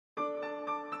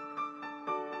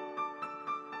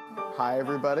Hi,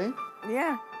 everybody.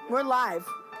 Yeah, we're live.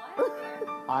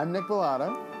 I'm Nick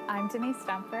Bellato. I'm Denise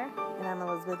Stumper. And I'm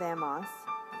Elizabeth Amos.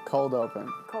 Cold Open.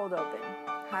 Cold Open.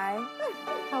 Hi.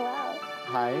 Hello.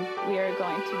 Hi. We are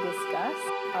going to discuss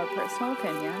our personal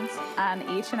opinions on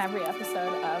each and every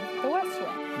episode of The West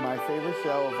Wing. My favorite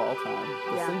show of all time.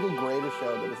 The Yeah. single greatest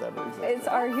show that has ever existed. It's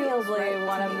arguably right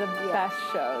one to of me. the Yeah. best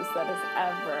shows that has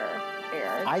ever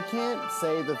aired. I can't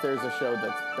say that there's a show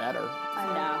that's better.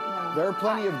 No. There are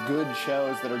plenty of good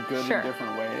shows that are good Sure. in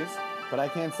different ways, but I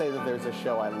can't say that there's a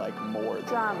show I like more than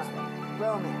Drama, this one.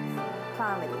 romance,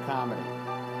 comedy, Comedy.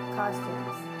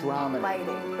 costumes, Drama.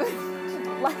 lighting.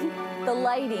 The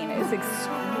lighting is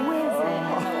exquisite in The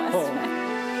West Oh.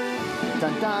 Wing.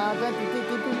 Dun, dun, dun, dun, dun,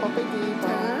 dun, dun, dun, dun,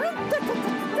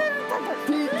 dun.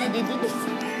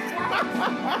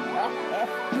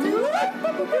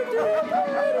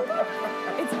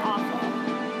 It's awful.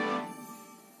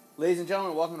 Ladies and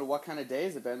gentlemen, welcome to What Kind of Day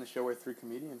Has It Been, the show where three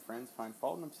comedian friends find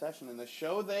fault and obsession in the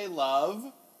show they love.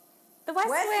 The West,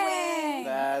 West Wing. Wing.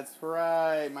 That's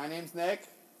right. My name's Nick,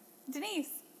 Denise.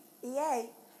 Yay.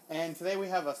 and today we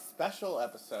have a special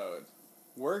episode.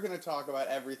 We're going to talk about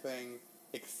everything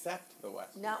except the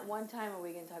West Wing. Not one time are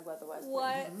we going to talk about the West Wing.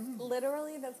 What?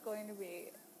 Literally, that's going to be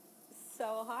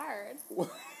so hard.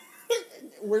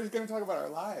 We're just going to talk about our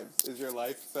lives. Is your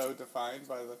life so defined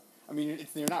by the... I mean,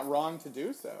 you're not wrong to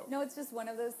do so. No, it's just one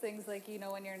of those things like, you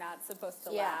know, when you're not supposed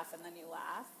to Yeah. laugh and then you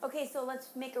laugh. Okay, so let's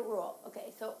make a rule.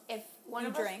 Okay, so if one You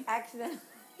of drink. us accidentally...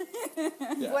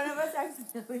 Yeah. One of us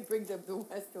accidentally brings up the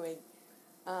West Wing,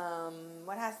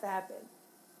 what has to happen?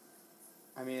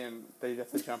 I mean, they have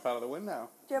to jump out of the window.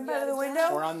 Jump Yeah, out of the jump.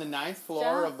 window? We're on the 9th floor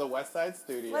Jump. of the West Side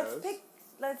Studios.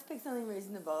 Let's pick something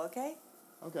reasonable, okay?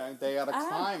 Okay, they got to Ah.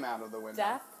 climb out of the window.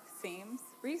 Death seems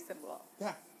reasonable.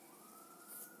 Yeah.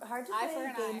 Hard to Eye for play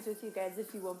an games eye. with you guys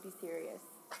if you won't be serious.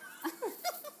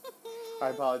 I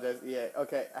apologize. Yeah.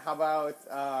 Okay. How about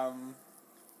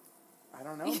I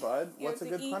don't know, bud. You What's a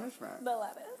have to good eat punishment? The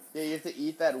lettuce. Yeah, you have to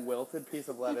eat that wilted piece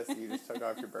of lettuce that you just took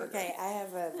off your burger. Okay, I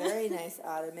have a very nice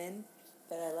ottoman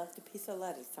that I left a piece of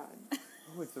lettuce on.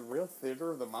 Oh, it's a real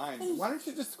theater of the mind. Why don't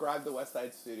you describe the West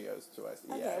Side Studios to us?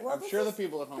 Okay, Yeah, well, I'm this sure the is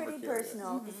people at home are pretty curious.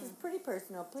 personal. This is pretty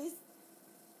personal. Please,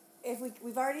 if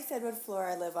we've already said what floor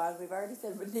I live on. We've already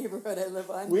said what neighborhood I live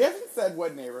on. We haven't said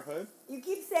what neighborhood. You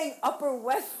keep saying Upper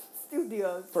West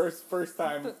Studios. First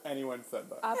time anyone said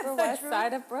that. Upper that West true?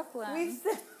 Side of Brooklyn.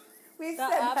 We've The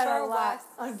said that a Upper lot West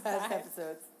on past Side.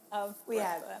 episodes. of We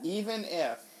have. Brooklyn. Even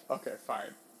if. Okay, fine.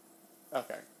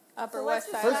 Okay. Upper So West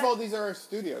let's Side. just- First of all, these are our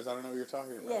studios. I don't know what you're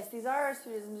talking about. Yes, these are our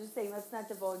studios. I'm just saying, let's not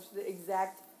divulge the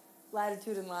exact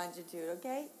latitude and longitude.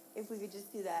 Okay, if we could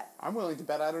just do that. I'm willing to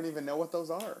bet I don't even know what those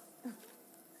are.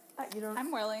 You don't.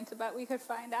 I'm willing to bet we could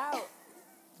find out.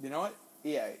 You know what?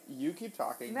 Yeah, you keep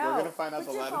talking. No. We're gonna find out Put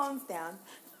the your latitude. phones down.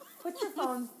 Put your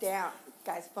phones down,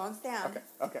 guys. Phones down.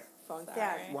 Okay. Phones Sorry.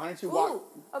 down. Why don't you Ooh, walk?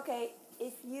 okay.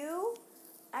 If you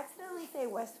accidentally say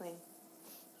West Wing,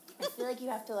 I feel like you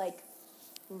have to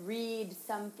read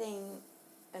something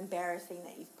embarrassing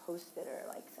that you've posted, or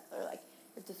you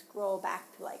have to scroll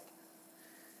back to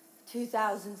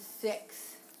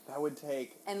 2006 That would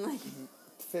take and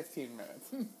 15 minutes.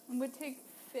 It would take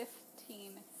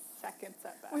 15 seconds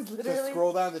at best. we To literally.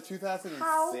 scroll down to 2006?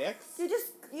 How? You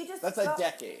just. That's a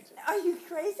decade. Are you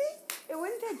crazy? It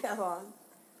wouldn't take that long.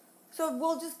 So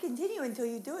we'll just continue until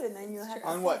you do it, and then you'll have to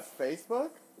On say- what,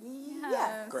 Facebook? Yeah.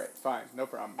 Yes. Great, fine, no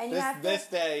problem. And you have to- This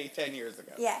day 10 years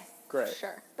ago. Yes. Great.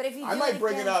 Sure. But if you do I might it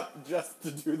bring again, it up just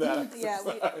to do that exercise.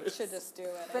 Yeah, we should just do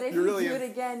it. But if You you really do am-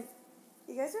 it again,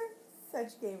 you guys are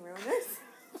such game ruiners.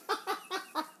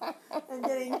 I'm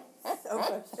getting so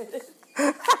frustrated.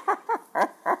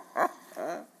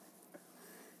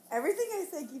 Everything I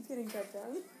say keeps getting cut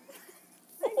down.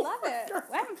 I love it.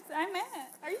 I'm in it.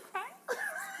 Are you crying?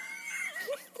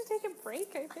 You have to take a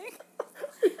break, I think.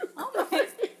 Oh my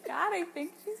God, I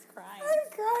think she's crying. I'm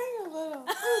crying a little.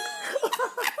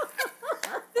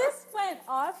 This went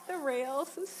off the rails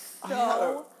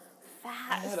so I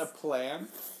had fast. a plan.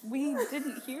 We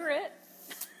didn't hear it.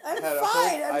 I'm had a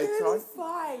fine. hope- I'm I gonna be tried-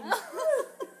 fine.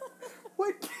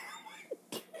 What?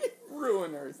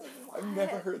 Ruiners. I've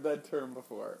never heard that term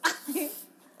before.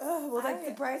 Well, that's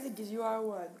surprising because you are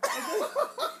one.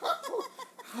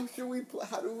 How should we play?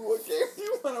 What game do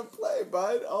you want to play,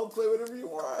 bud? I'll play whatever you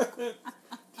want.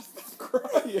 Just stop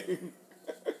crying.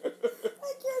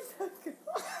 I can't stop crying.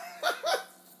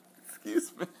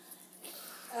 Excuse me.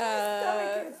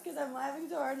 It's because I'm laughing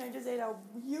so hard and I just ate a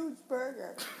huge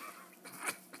burger.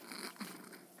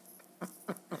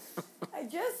 I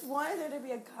just wanted there to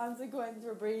be a consequence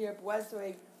for bringing up West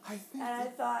Wing, I think and I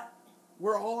thought,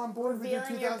 We're all on board with the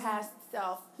Revealing your 2000. past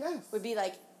self Yes. would be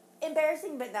like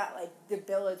embarrassing, but not like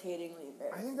debilitatingly I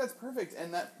embarrassing. think that's perfect,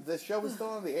 and that the show was still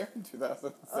on the air in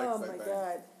 2006. Oh I my think.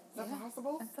 god. Is that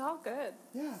possible? It's all good.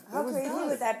 Yeah. How it was crazy good.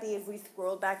 would that be if we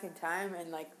scrolled back in time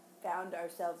and like found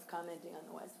ourselves commenting on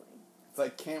the West Wing? It's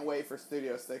like can't wait for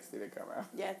Studio 60 to come out.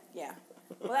 Yeah, yeah.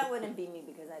 Well, that wouldn't be me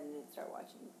because I didn't start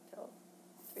watching until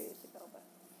 3 years ago. But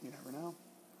You never know.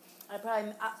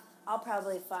 I'll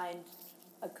probably find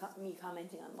me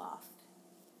commenting on Loft.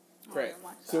 I Great. didn't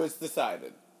watch So that. it's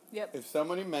decided. Yep. If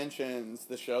somebody mentions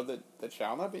the show that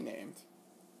shall not be named,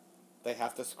 they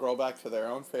have to scroll back to their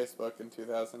own Facebook in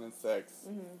 2006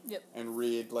 Yep. and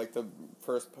read like the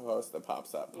first post that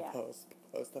pops up. Yeah. Post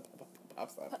that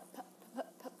pops up.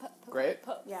 Great.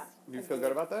 Yeah. Do you feel Agreed.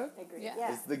 good about that? Agreed. Yeah.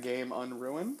 Yeah. Is the game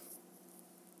unruined?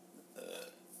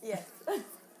 Yes.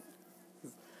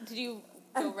 Did you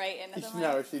go right into the mic?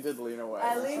 No, she did lean away.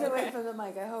 I leaned away Okay. from the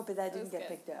mic. I hope that was didn't get good.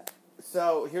 picked up.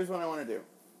 So here's what I want to do.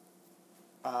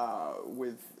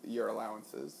 With your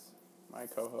allowances, my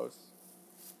co-hosts,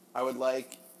 I would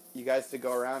like you guys to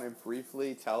go around and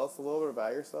briefly tell us a little bit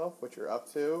about yourself, what you're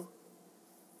up to,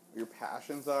 what your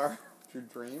passions are, what your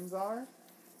dreams are,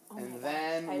 Oh my and God.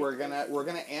 then I we're appreciate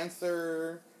gonna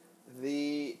answer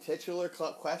the titular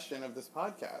question of this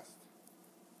podcast.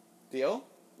 Deal?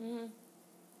 Mm-hmm.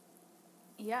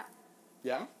 Yeah.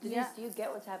 Yeah. Denise, Yeah. do you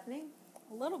get what's happening?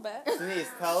 A little bit. Denise,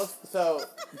 tell us. So,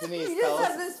 Denise, You tell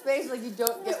just have us. this face like you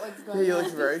don't get what's going He on.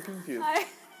 looks very confused.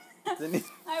 Denise,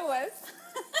 I was.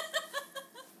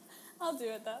 I'll do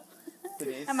it though.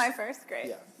 Denise, Am I first? Great.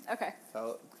 Yes. Okay.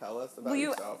 Tell us about Will you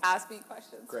yourself. ask me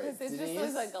questions? Great. Because it just Denise?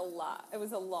 was like a lot. It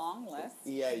was a long list.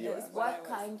 Yeah, you Is asked. what I What was-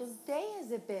 kind of day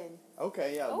has it been?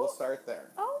 Okay, yeah, Oh. we'll start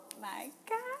there. Oh my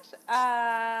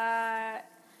gosh.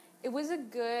 It was a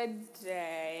good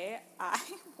day. I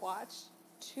watched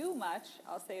too much,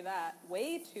 I'll say that,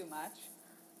 way too much,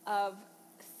 of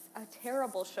a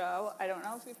terrible show. I don't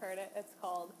know if you've heard it. It's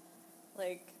called,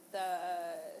 like, the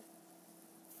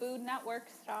Food Network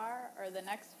Star, or the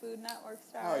next Food Network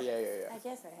Star. Oh, yeah. I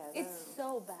guess I have. It's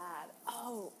so bad.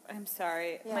 Oh, I'm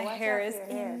sorry. Yeah, My watch hair out is for your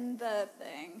hair. in the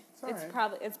thing. It's all right.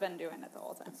 Probably, it's been doing it the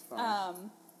whole time. It's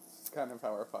fine. It's kind of how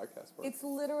our podcast works. It's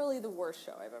literally the worst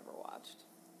show I've ever watched.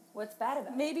 What's bad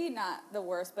about it? Maybe not the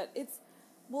worst, but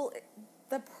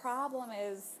the problem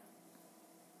is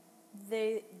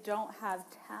they don't have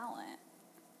talent.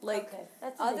 Like Okay,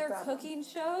 that's a big other problem. cooking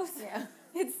shows, Yeah.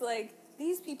 it's like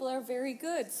these people are very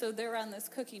good, so they're on this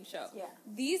cooking show. Yeah.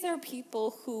 These are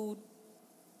people who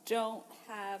don't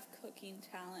have cooking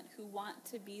talent, who want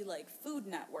to be like Food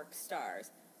Network stars,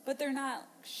 but they're not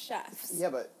chefs. Yeah,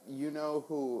 but you know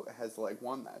who has, like,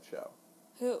 won that show?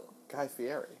 Who? Guy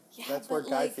Fieri. Yeah, That's where but,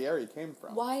 Guy like, Fieri came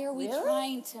from. Why are we Really?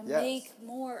 trying to Yes. make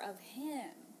more of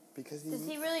him? Because Does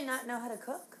he really not know how to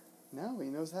cook? No, he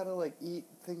knows how to, like, eat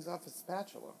things off his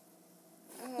spatula.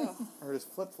 Ugh. Or his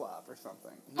flip-flop or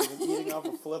something. He's like eating off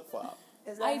a flip-flop.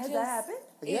 Has I that just- happened?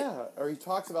 Yeah, or he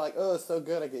talks about, like, oh, it's so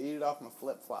good I could eat it off my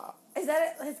flip-flop. Is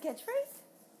that his catchphrase?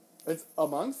 It's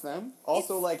amongst them.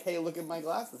 Also, It's- like, hey, look at my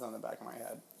glasses on the back of my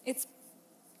head. It's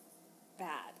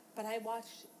bad, but I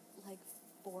watched like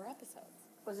 4 episodes.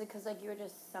 Was it because like you were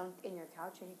just sunk in your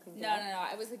couch and you couldn't No, get no, up? no.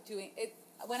 I was like doing it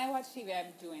when I watch TV.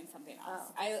 I'm doing something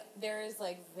else. Oh. There is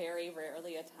like very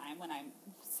rarely a time when I'm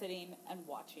sitting and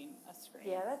watching a screen.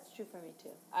 Yeah, that's true for me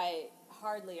too. I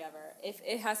hardly ever. If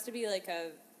it has to be like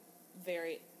a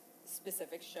very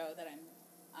specific show that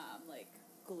I'm like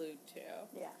glued to.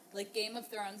 Yeah. Like Game of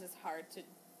Thrones is hard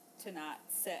to not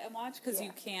sit and watch because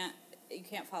Yeah. you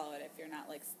can't follow it if you're not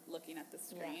like looking at the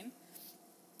screen.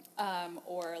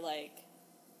 Or like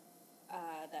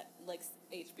that like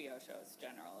HBO shows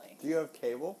generally. Do you have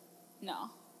cable? No.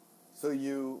 So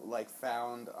you, like,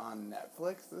 found on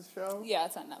Netflix this show? Yeah,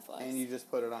 it's on Netflix. And you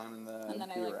just put it on in the and then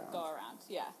I be like around. go around.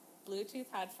 Yeah. Bluetooth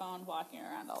headphone, walking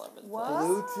around all over the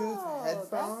Whoa, place. Bluetooth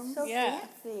headphones? That's so Yeah.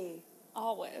 fancy.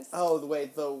 Always. Oh,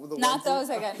 wait, the Not ones those.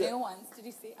 you- I got okay. new ones. Did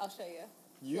you see? I'll show you.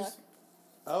 You Look. s-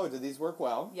 Oh, did these work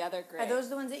well? Yeah, they're great. Are those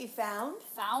the ones that you found?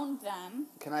 Found them?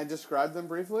 Can I describe them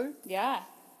briefly? Yeah.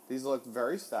 These look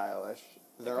very stylish.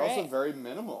 They're They're also great. very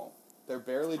minimal. They're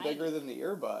barely Tiny. bigger than the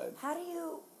earbud.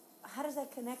 How does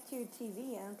that connect to your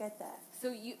TV? I don't get that.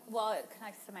 So it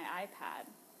connects to my iPad.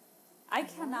 I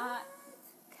cannot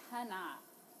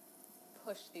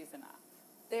push these enough.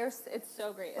 It's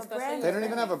so great. What Especially brand They with don't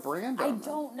even Britney. have a brand I on them.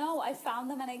 don't know. I found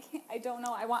them and I don't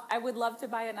know. I would love to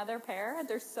buy another pair.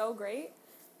 They're so great.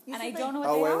 You And should, I don't know what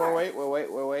Oh, they wait,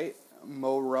 are. wait.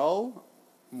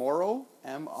 Morul,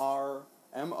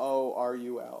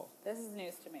 M-O-R-U-L. This is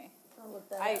news to me. I'll look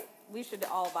that up. We should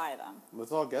all buy them.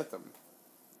 Let's all get them.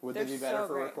 Would They're they be better so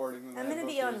for great. recording than I'm the gonna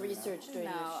be books on you're using now? research during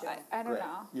No, this show. I don't Great.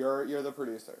 know. You're the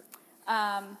producer.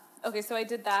 Okay, so I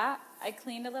did that. I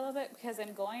cleaned a little bit because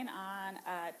I'm going on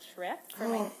a trip for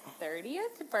my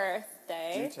 30th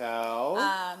birthday. Do tell.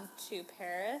 To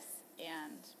Paris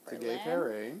and to Berlin. Gay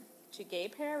Perry. To Gay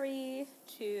Paris,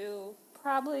 to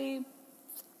probably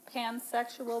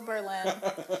pansexual Berlin,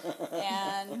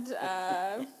 and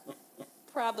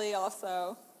probably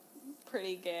also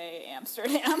pretty gay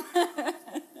Amsterdam.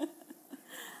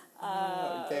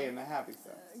 Gay in the happy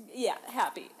sense. Yeah,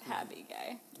 happy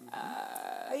gay.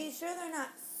 Are you sure they're not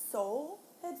Soul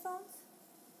headphones?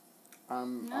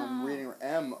 I'm reading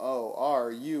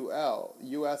MORUL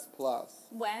US Plus.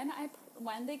 When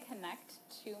they connect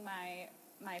to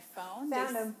my phone,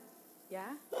 Found them.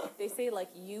 Yeah, they say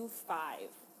like U5.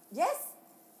 Yes.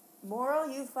 Moral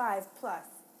U5 Plus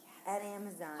at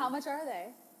Amazon. How much are they?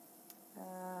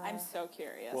 I'm so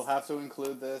curious. We'll have to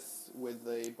include this with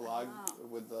the blog Oh.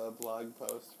 with the blog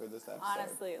post for this episode.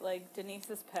 Honestly, like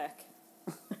Denise's pick.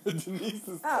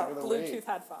 Denise's Oh, pick of the Bluetooth week.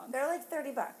 headphones. They're like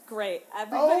 $30. Great.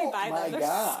 Everybody Oh buy my them. They're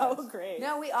God. so great.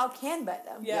 No, we all can buy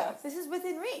them. Yeah. This is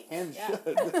within reach. And Yeah.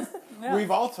 should. Yeah. We've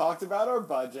all talked about our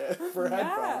budget for Yeah.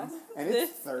 headphones, and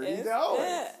it's This $30. is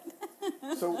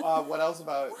it. So, what else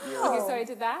about your? Okay, so I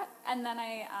did that, and then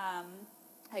I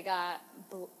got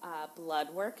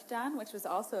blood work done, which was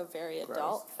also a very Gross.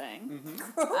 adult thing.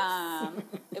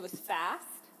 It was fast.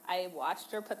 I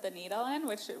watched her put the needle in,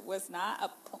 which was not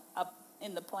up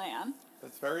in the plan.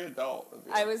 That's very adult of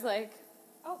you. I was like,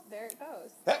 oh, there it goes.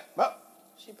 Hey, well,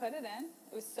 She put it in.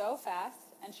 It was so fast,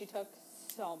 and she took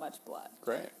so much blood.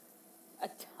 great. A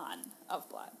ton of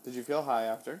blood. Did you feel high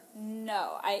after?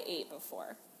 No, I ate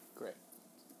before. Great.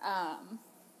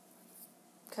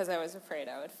 Because I was afraid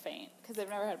I would faint. Because I've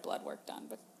never had blood work done,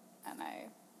 and I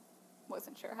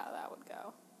wasn't sure how that would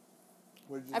go.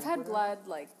 What did you I've think had would blood,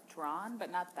 like, drawn,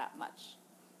 but not that much.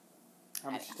 happen?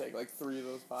 How much did you take? Like 3 of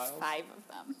those vials? 5 of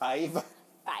them. 5? 5.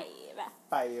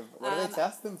 5. What are they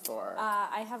testing for?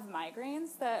 I have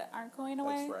migraines that aren't going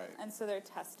away. That's right. And so they're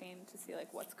testing to see,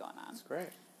 like, what's going on. That's great.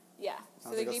 Yeah. So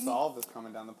Sounds they like a solve is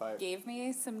coming down the pipe. gave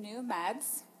me some new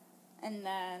meds, and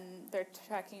then they're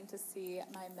checking to see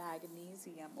my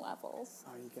magnesium levels.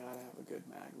 Oh, you gotta have a good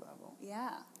mag level.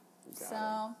 Yeah. You got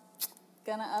So,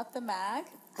 gonna up the mag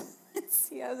and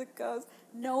see how it goes.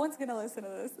 No one's gonna listen to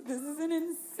this. This is an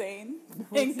insane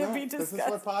thing to be This is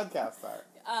discussed. what podcasts are.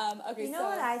 Okay, You know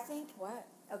what I think? What?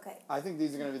 Okay. I think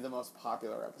these are going to be the most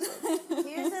popular episodes.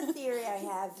 Here's a theory I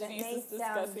have that Denise may is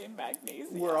sound... discussing magnesium.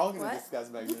 We're all going to What? discuss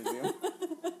magnesium.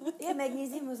 Yeah,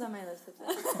 magnesium was on my list of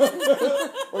things.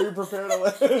 Or you're prepared to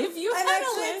list. If you I'm had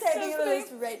actually a list typing of a list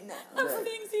things, right now. of Right.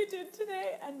 things you did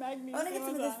today, and magnesium I'm gonna get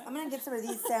some of was this. on it. I'm gonna get some of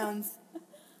these sounds.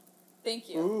 Thank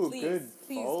you. Ooh, please, good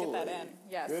please Foley. get that in.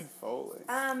 Yes. Good Foley. What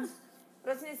I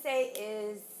was gonna say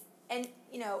is, and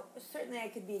you know, certainly I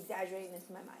could be exaggerating this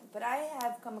in my mind, but I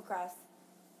have come across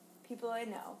people I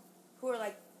know who are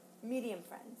like medium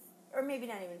friends, or maybe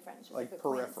not even friends, just Like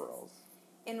acquaintances peripherals.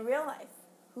 in real life,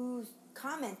 who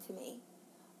comment to me,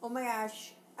 "Oh my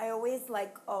gosh, I always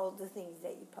like all the things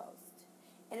that you post,"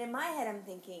 and in my head I'm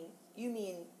thinking, you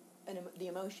mean the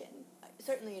emotion.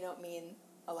 Certainly you don't mean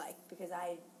a like, because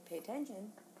I pay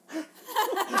attention. You've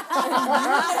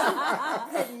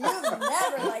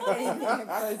never liked anything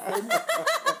I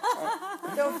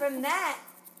posted. So from that,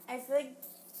 I feel like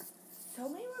so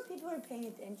many more people are paying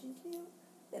attention to you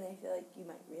than I feel like you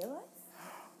might realize.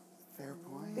 Fair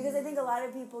point. Because I think a lot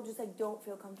of people just like don't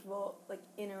feel comfortable like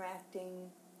interacting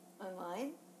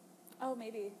online. Oh,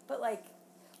 maybe. But like,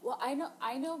 Well, I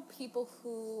know people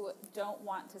who don't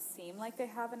want to seem like they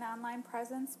have an online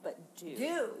presence, but do.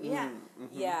 yeah. Mm-hmm.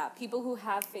 Yeah, people who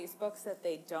have Facebooks that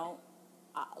they don't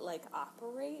like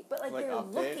operate. But like Like they're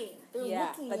update? looking. They're Yeah,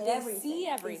 looking but at they everything. see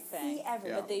everything. They see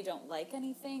everything. But they don't like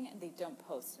anything and they don't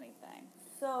post anything.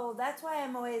 So that's why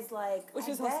I'm always like, Which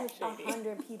I is also bet shady.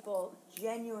 100 people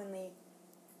genuinely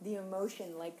the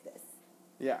emotion like this.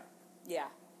 Yeah. Yeah.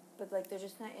 But like they're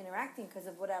just not interacting because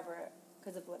of whatever.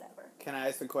 Can I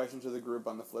ask a question to the group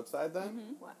on the flip side then?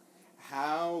 Mm-hmm. What?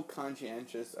 How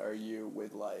conscientious are you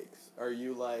with likes? Are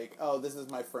you like, oh, this is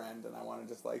my friend and I want to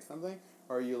just like something?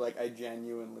 Or are you like, I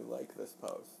genuinely like this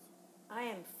post? I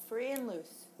am free and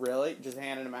loose. Really? Just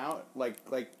handing them out? Like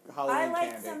I Halloween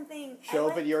like candy? something. Show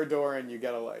up at your door and you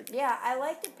get a like. Yeah, I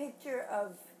liked a picture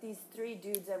of these 3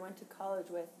 dudes I went to college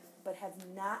with, but have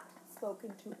not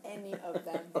spoken to any of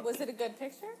them. Was it a good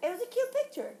picture? It was a cute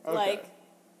picture. Okay. Like,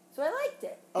 So I liked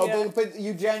it. Oh, Yeah. but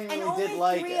you genuinely And only did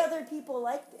like 3 it. other people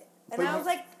liked it. And But I you- was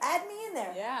like, add me in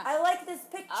there. Yeah. I like this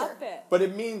picture. up it. But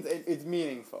it means it's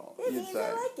meaningful, It you'd means say.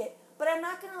 I like it. But I'm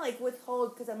not gonna like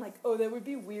withhold because I'm like, oh, that would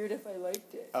be weird if I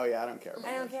liked it. Oh yeah, I don't care about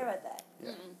I don't that care shit. about that.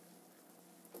 Yeah.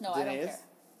 No, I don't Denise? care.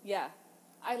 Yeah.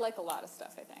 I like a lot of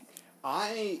stuff, I think.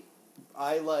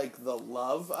 I like the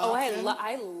love Oh, option.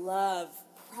 I love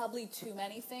probably too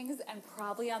many things and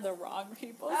probably on the wrong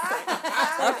people's things.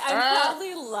 Like, I'm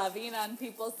probably loving on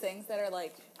people's things that are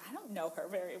like, I don't know her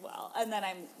very well. And then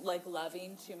I'm like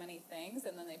loving too many things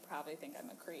and then they probably think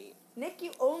I'm a creep. Nick,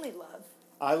 you only love.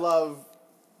 I love,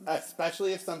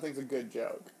 especially if something's a good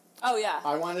joke. Oh, yeah.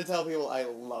 I want to tell people I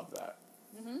love that.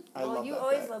 Mm-hmm. I Well, love you that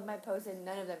always bit. love my posts and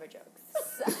none of them are jokes.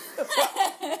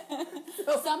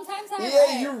 Sometimes I Yeah,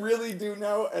 write. you really do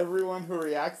know everyone who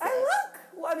reacts to I it. look.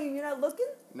 Well, I mean, you're not looking.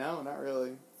 No, not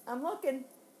really. I'm looking.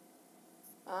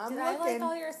 I'm Did I looking. like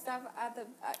all your stuff at the?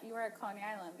 You were at Coney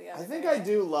Island the other I think day. I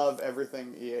do love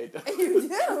everything EA does. You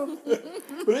do.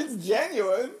 But it's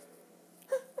genuine.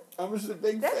 I'm just a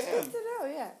big That's fan. good to know.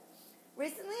 Yeah.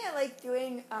 Recently, I like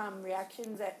doing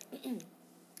reactions that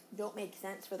don't make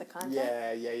sense for the content.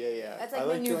 Yeah. That's I like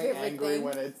my like new doing favorite angry thing.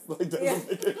 when it's like doesn't Yeah.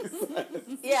 make any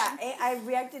sense. Yeah, I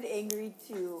reacted angry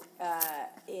to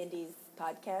Andy's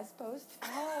podcast post.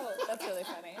 Oh, that's really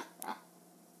funny.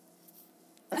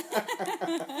 It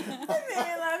made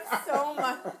me laugh so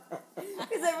much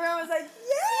because everyone was like,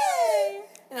 "Yay!"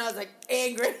 and I was like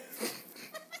angry.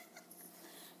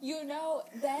 You know,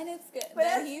 then it's good. But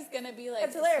Then that's- he's gonna be like,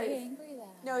 that's "Is hilarious." she angry then?"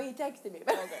 No, he texted me.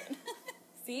 Oh, good.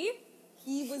 See,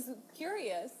 he was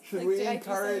curious. Should like, we did I do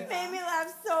encourage- something It made wrong? me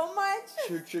laugh so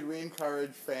much. Should we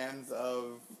encourage fans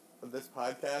of this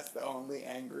podcast to only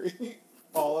angry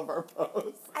all of our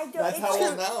posts? I don't. That's it's how true.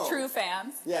 we'll know. True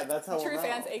fans. Yeah, that's how True we'll know.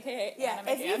 fans, aka Yeah,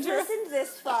 Anna if you've McAndrew. listened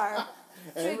this far,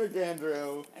 Anna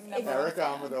McAndrew, I'm number Eric one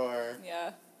fan. Amador.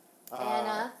 Yeah,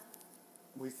 Anna.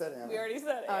 We said Anna. we already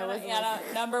said it. Oh, I Anna, wasn't Anna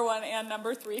listening. number 1 and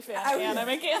number 3 fan, I was- Anna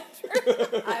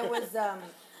McAndrew. I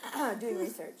was doing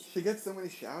research. She gets so many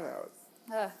shout outs.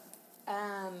 Ugh.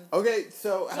 Okay,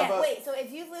 so how Yeah, about... wait, so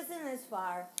if you've listened this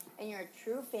far and you're a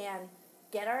true fan,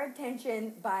 get our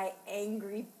attention by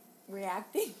angry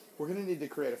reacting. We're going to need to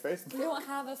create a Facebook. We don't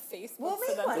have a Facebook. We'll for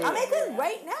make them one. to I'll make angry one at.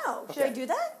 right now. Should I Okay. do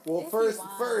that? Well, If you first,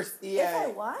 want. EA. If I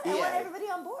want? I want EA. everybody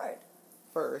on board.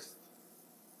 First,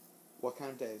 what kind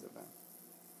of day has it been?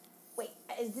 Wait,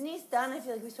 is Denise done? I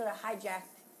feel like we sort of hijacked.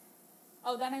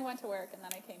 Oh, then I went to work, and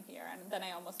then I came here, and then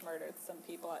I almost murdered some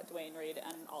people at Dwayne Reed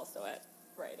and also at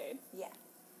Rite Aid. Yeah.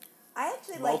 I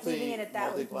actually like leaving it at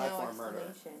that with no multi-platform murder.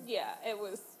 explanation. Yeah, it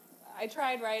was. I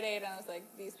tried Rite Aid, and I was like,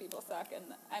 these people suck, and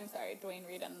I'm sorry, Dwayne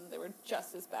Reed, and they were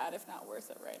just as bad, if not worse,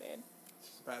 at Rite Aid. It's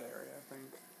just a bad area, I think.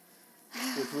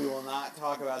 Which we will not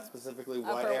talk about specifically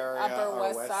what Upper, area upper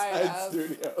our West Side of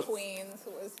Studios. Queens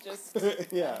was just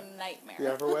Yeah. a nightmare.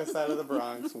 The Upper West Side of the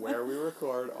Bronx, where we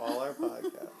record all our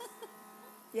podcasts.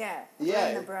 Yeah. Yeah. We're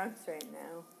in the Bronx right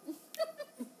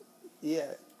now.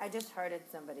 Yeah. I just hearted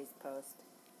somebody's post.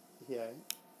 Yeah.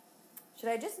 Should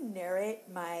I just narrate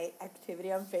my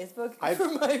activity on Facebook I- for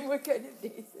my what kind of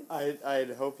days?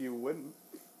 I'd hope you wouldn't.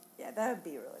 Yeah, that would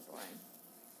be really boring.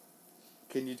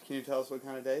 Can you tell us what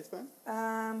kind of day it's been?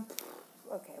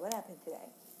 Okay, what happened today?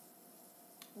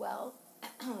 Well,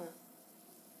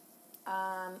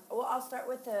 well, I'll start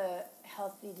with the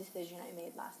healthy decision I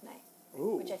made last night,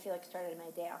 Ooh. which I feel like started my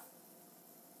day off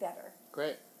better.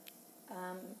 Great.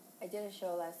 I did a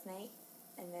show last night,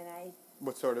 and then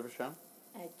What sort of a show?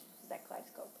 I was at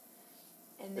Kaleidoscope.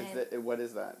 And Is then that, what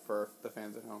is that for the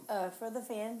fans at home? for the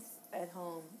fans at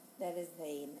home, that is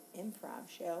an improv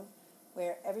show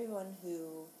where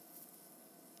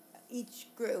each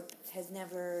group has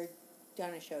never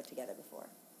done a show together before.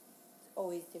 It's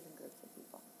always different groups of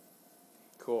people.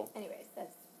 Cool. Anyways,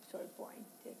 that's sort of boring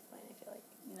to explain, I feel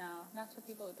like. No, not for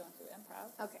people who don't do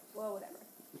improv. Okay, well, whatever.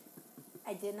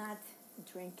 I did not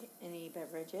drink any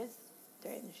beverages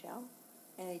during the show,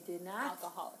 and I did not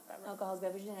alcoholic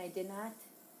beverages, and I did not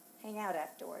hang out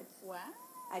afterwards. Wow.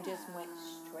 I just went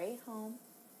straight home,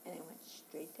 and I went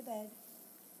straight to bed,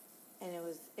 and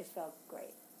it felt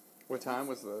great. What time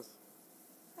was this?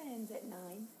 It ends at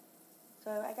 9,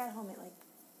 so I got home at like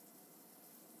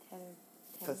 10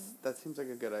 or 10. That seems like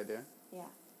a good idea. Yeah.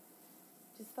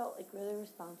 Just felt like really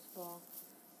responsible,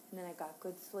 and then I got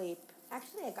good sleep.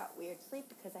 Actually, I got weird sleep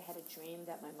because I had a dream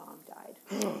that my mom died.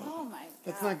 Oh my god.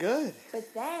 That's not good.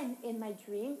 But then, in my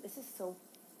dream, this is so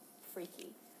freaky.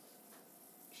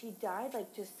 She died,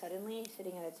 like, just suddenly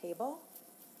sitting at a table.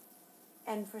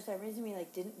 And for some reason, we,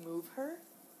 like, didn't move her.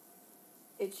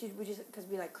 We just, because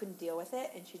we, like, couldn't deal with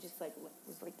it. And she just, like,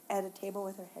 was, like, at a table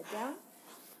with her head down.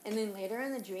 And then later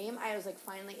in the dream, I was, like,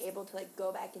 finally able to, like,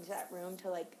 go back into that room to,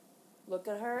 like, look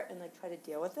at her and, like, try to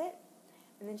deal with it.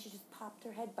 and then she just popped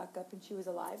her head back up and she was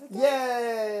alive again.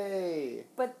 Yay!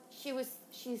 But she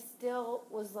still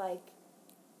was like,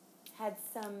 had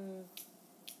some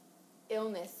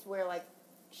illness where like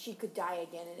she could die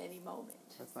again at any moment.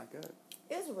 That's not good.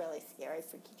 It was a really scary,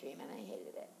 freaky dream, and I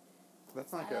hated it.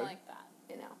 That's not I good. don't like that.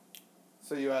 You know.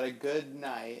 So you had a good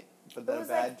night, but It then a was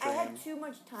bad like dream. I had too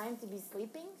much time to be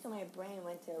sleeping, so my brain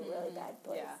went to a really bad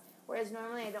place. Yeah. Whereas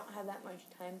normally I don't have that much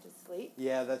time to sleep.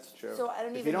 Yeah, that's true. So I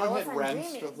don't if even you don't know hit if I'm REM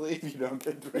dreaming. sleep, you don't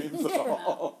get dreams at Yeah.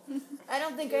 all. I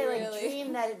don't think I like Really?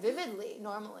 dream that vividly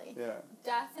normally. Yeah.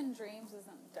 Death in dreams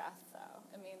isn't death, though.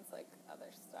 It means, like, other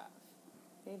stuff.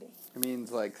 Maybe. It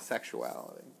means like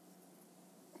sexuality.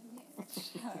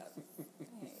 Shut up.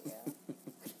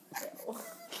 There you go.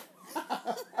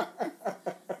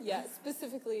 Yeah,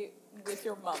 specifically with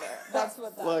your mother. That's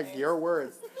what that Look, means. your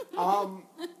words.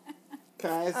 Can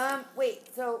I ask? Wait.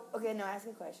 So okay, no. Ask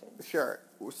a question. Sure.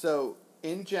 So,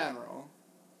 in general,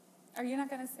 Are you not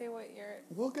going to say what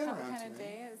we'll get what around kind to of it.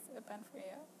 day has it been for you?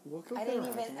 We'll I get didn't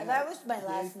around even. to it. That was my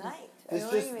last night. I This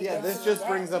don't just even yeah. get This to just the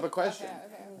brings day. up a question.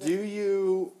 Okay. Do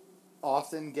you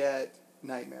often get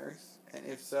nightmares? And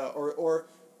if so, or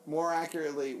more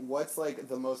accurately, what's like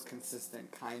the most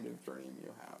consistent kind of dream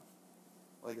you have?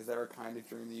 Like, is there a kind of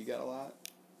dream that you get a lot?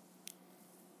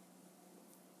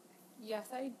 Yes,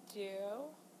 I do.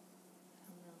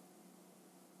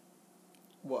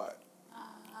 What?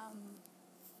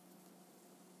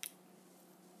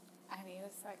 I need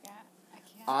a second. I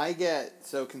can't. I get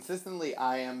so consistently.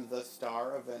 I am the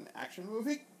star of an action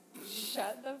movie.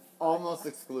 Shut the. Almost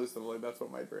exclusively, that's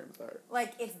what my dreams are.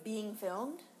 Like it's being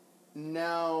filmed.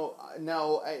 No,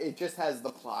 it just has the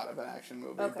plot of an action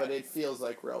movie, Okay. but it feels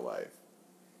like real life.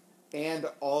 And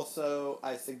also,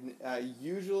 I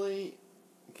usually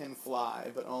can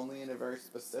fly, but only in a very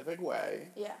specific way.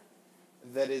 Yeah.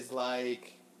 That is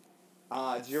like,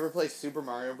 did you ever play Super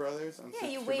Mario Brothers on Yeah,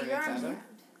 you Super wave your arms Nintendo? around.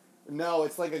 No,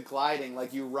 it's like a gliding.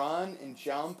 Like you run and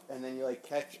jump, and then you like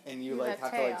catch, and you like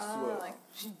have to like swoop. like,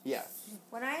 Yes.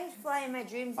 When I fly in my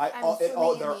dreams, I I'm all, it,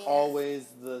 all, swimming they're in the air. always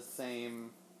the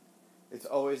same. It's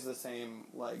always the same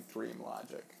like dream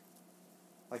logic.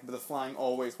 Like the flying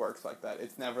always works like that.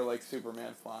 It's never like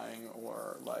Superman flying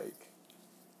or like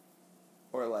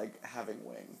having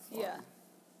wings. yeah.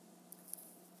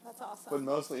 That's awesome. But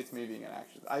mostly it's me being in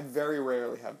action. I very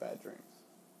rarely have bad dreams.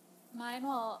 Mine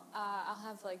will. I'll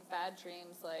have like bad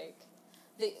dreams, like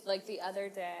the other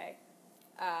day.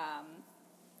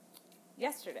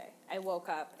 Yesterday, I woke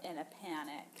up in a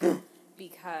panic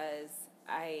because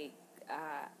I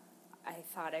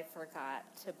thought I forgot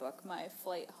to book my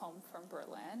flight home from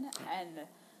Berlin, and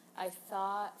I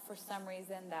thought for some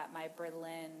reason that my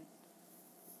Berlin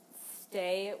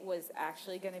stay was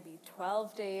actually going to be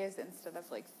 12 days instead of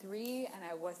like 3, and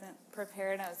I wasn't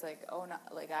prepared. I was like, oh no,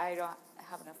 like I don't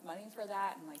have enough money for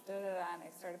that, and like and I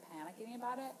started panicking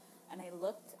about it. And I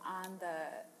looked on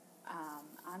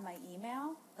my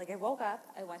email. Like I woke up,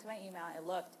 I went to my email, I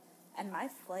looked, and my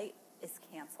flight is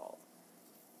canceled.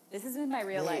 This is in my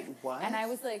real Wait, life. what? And I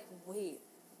was like, wait,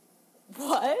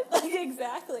 what? Like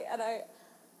exactly.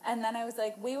 And then I was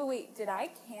like, wait, did I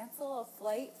cancel a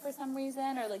flight for some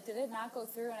reason? Or like, did it not go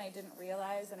through and I didn't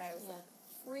realize? And I was like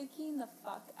freaking the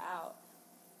fuck out.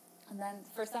 And then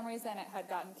for some reason it had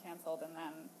gotten canceled,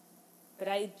 but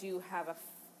I do have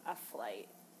a flight.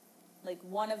 Like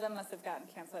one of them must have gotten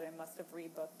canceled. I must have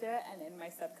rebooked it. And in my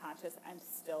subconscious, I'm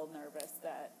still nervous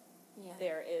that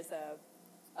there is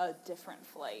a different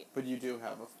flight. But you do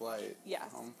have a flight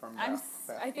Yes. home from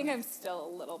I think I'm still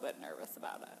a little bit nervous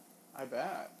about it. I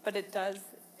bet. But it does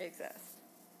exist.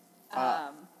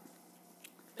 Uh,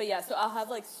 But yeah, so I'll have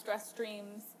like stress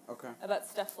dreams Okay. about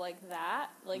stuff like that,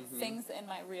 like things in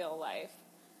my real life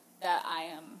that I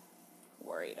am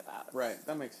worried about. Right,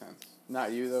 that makes sense.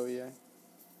 Not you though, EA?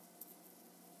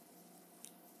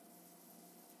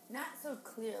 Not so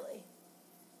clearly.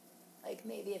 Like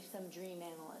maybe if some dream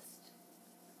analyst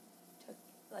took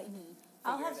like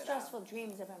I'll have Figured it stressful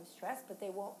dreams if I'm stressed, but they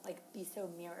won't like be so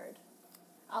mirrored.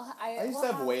 I I used to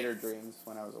have waiter dreams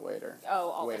when I was a waiter.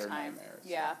 all waiter the time. nightmares.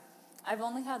 Yeah. I've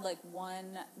only had like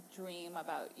one dream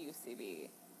about UCB.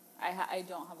 I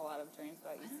don't have a lot of dreams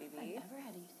about UCB. I've never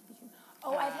had a UCB dream.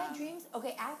 Oh, I've had dreams.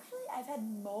 Okay, actually, I've had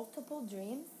multiple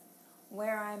dreams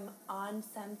where I'm on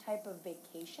some type of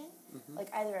vacation,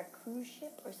 like either a cruise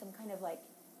ship or some kind of like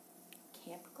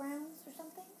campgrounds or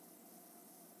something.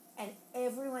 And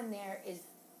everyone there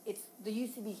it's the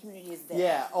UCB community is there.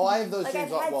 Yeah. Oh, I have those Like,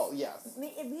 dreams. I've had Well, yes.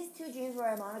 At least 2 dreams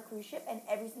where I'm on a cruise ship and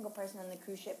every single person on the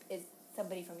cruise ship is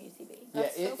somebody from UCB.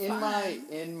 That's yeah. so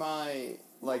In my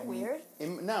like weird?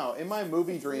 In my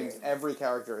movie dreams, weird. every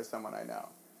character is someone I know.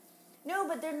 No,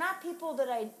 but they're not people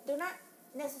they're not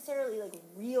necessarily like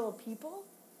real people.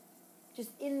 Just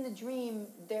in the dream,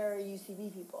 they're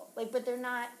UCB people. Like, but they're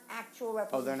not actual Oh,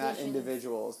 representations. they're not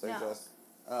individuals. They're No. just.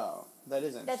 Oh, that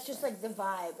is interesting. That's just like the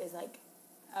vibe is like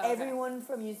Oh, okay. everyone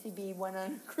from UCB went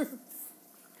on a cruise.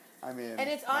 I mean, And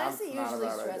it's not- honestly not a usually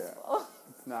bad idea. stressful.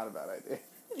 It's not a bad idea.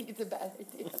 I think it's a bad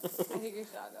idea. I think we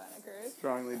should all go on a cruise.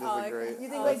 Strongly Oh, like- disagree. You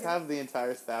think, Let's like- have the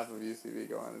entire staff of UCB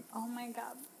go on. Oh my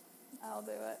god. I'll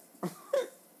do it.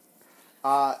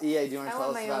 EA, do you want I to tell want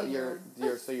us my about own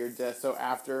your death? So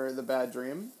after the bad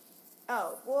dream?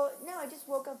 Oh, well, no, I just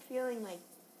woke up feeling like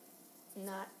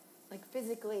not, like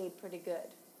physically pretty good.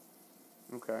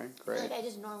 Okay, great. Like I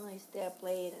just normally stay up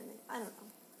late and I don't know.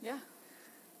 Yeah.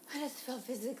 I just felt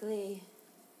physically.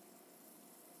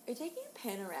 Are you taking a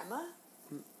panorama?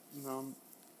 No,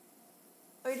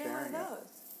 Or you doing one of Staring at- those?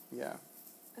 yeah,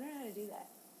 I don't know how to do that.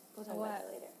 We'll talk What? about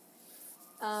that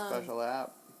later. special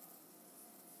app.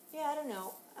 Yeah, I don't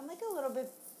know. I'm like a little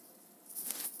bit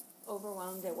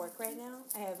overwhelmed at work right now.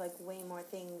 I have like way more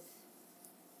things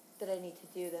that I need to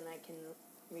do than I can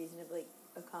reasonably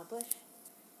accomplish.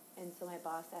 And so my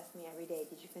boss asks me every day,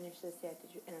 "Did you finish this yet?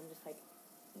 Did you?" And I'm just like,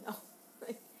 "No."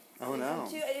 Like, Oh, no.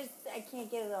 I can't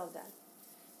get it all done.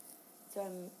 So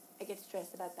I get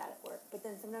stressed about that at work. But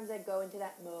then sometimes I go into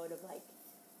that mode of like,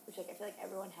 which like I feel like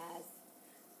everyone has.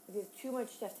 If you have too much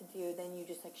stuff to do, then you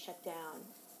just like shut down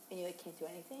and you like can't do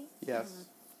anything. Yes.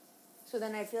 So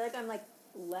then I feel like I'm like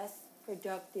less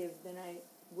productive than I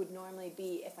would normally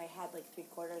be if I had like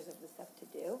 3/4 of the stuff to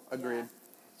do. Agreed.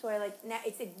 So I like now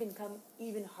it's like become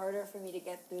even harder for me to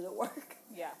get through the work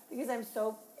Yeah. because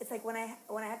it's like when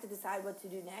I have to decide what to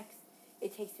do next,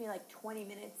 it takes me like 20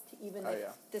 minutes to even like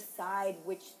decide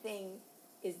which thing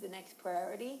is the next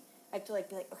priority. I have to like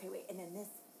be like, okay, wait, and then this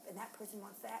and that person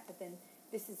wants that, but then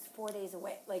this is 4 days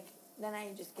away. Like then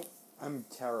I just get I'm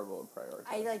terrible at prioritizing.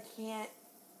 I like can't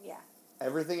yeah.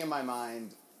 Everything in my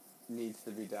mind needs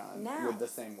to be done Now. with the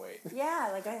same weight. Yeah,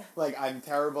 like I Like, I'm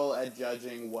terrible at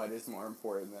judging what is more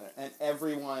important than it. And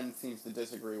everyone seems to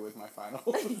disagree with my final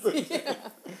decision.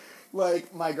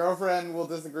 Like, my girlfriend will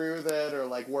disagree with it, or,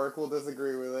 like, work will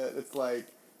disagree with it. It's like,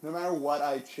 no matter what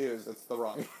I choose, it's the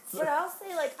wrong answer. But I'll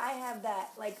say, like, I have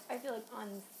that, like, I feel like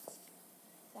on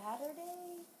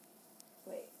Saturday?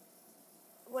 Wait.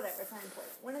 Whatever, it's not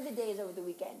important. One of the days over the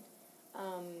weekend,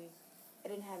 I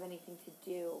didn't have anything to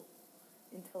do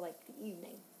until, like, the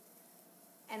evening.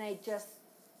 And I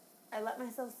let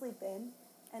myself sleep in,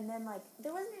 and then, like,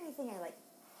 there wasn't anything I, like,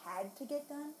 had to get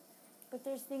done, but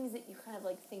there's things that you kind of,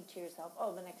 like, think to yourself,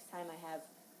 oh, the next time I have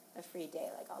a free day,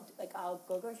 I'll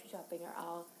go grocery shopping, or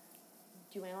I'll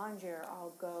do my laundry, or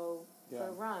I'll go for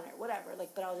a run, or whatever,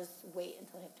 like, but I'll just wait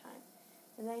until I have time.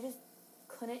 And then I just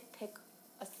couldn't pick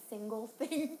a single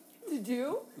thing to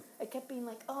do. I kept being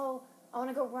like, oh, I want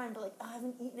to go run, but, like, oh, I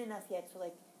haven't eaten enough yet, so,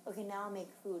 like, okay, now I'll make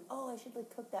food. Oh, I should,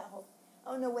 like, cook that whole...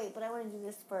 Oh, no, wait, but I want to do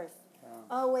this first. Yeah.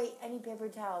 Oh, wait, I need paper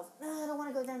towels. No, I don't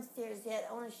want to go downstairs yet.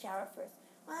 I want to shower first.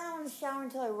 Well, I don't want to shower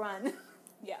until I run.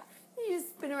 Yeah. You just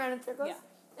spin around in circles.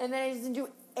 Yeah. And then I just didn't do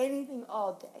anything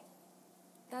all day.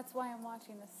 That's why I'm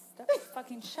watching this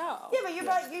fucking show. Yeah, but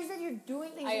you said you're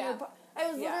doing things I in your am.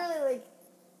 I was Yeah. literally like,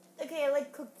 okay,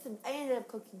 I ended up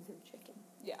cooking some chicken.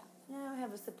 Yeah. Now I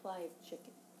have a supply of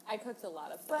chicken. I cooked a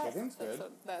lot of But- stuff. Chicken's good.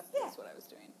 That's Yeah. what I was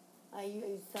doing. I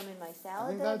used some in my I salad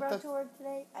think that I that- brought that's- to work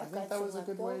today. I've think got that some was a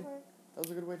good way. leftover. That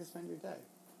was a good way to spend your day.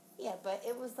 Yeah, but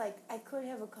it was like I could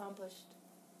have accomplished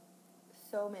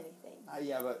so many things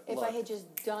Yeah, but if look, I had just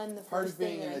done the part first of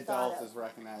being thing an that I thought adult of. is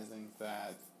recognizing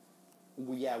that,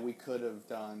 we could have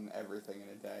done everything in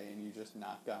a day, and you're just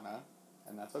not gonna,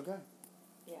 and that's okay.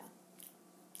 Yeah.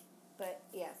 But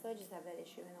yeah, so I just have that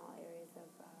issue in all areas of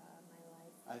my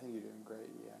life. I think you're doing great,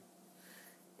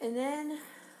 yeah. And then,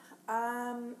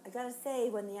 I gotta say,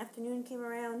 when the afternoon came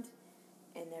around,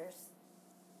 and there's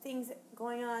things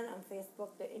going on Facebook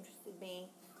that interested me,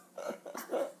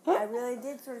 I really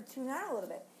did sort of tune out a little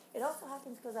bit. It also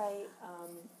happens because I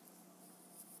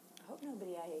hope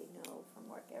nobody I know from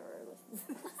work ever listens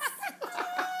to this.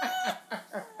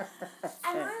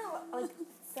 I'm on like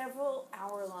several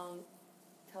hour-long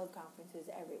teleconferences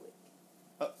every week.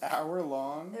 An hour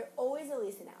long? They're always at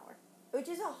least an hour, which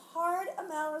is a hard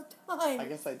amount of time I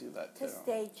guess I do that too. to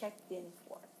stay checked in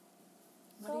for.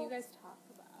 What do you guys talk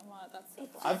about? Well, that's so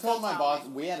It's- boring. I've told my Tell boss,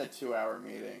 me. we had a 2-hour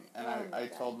meeting, and Oh my I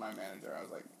God. told my manager, I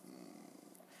was like,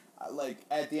 like,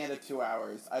 at the end of 2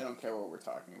 hours, I don't care what we're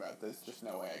talking about, there's just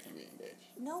no way I can be engaged.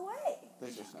 No way.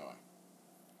 There's just no way.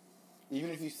 Even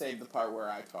if you save the part where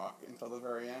I talk until the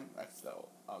very end,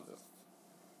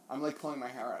 I'm like pulling my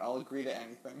hair out. I'll agree to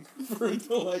anything for it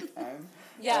to like end.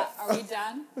 Yeah, are we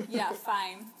done? Yeah,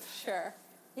 fine. Sure.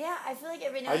 Yeah, I feel like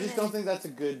every now I and just then. don't think that's a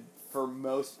good for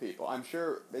most people. I'm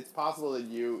sure it's possible that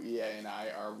you, EA, and I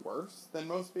are worse than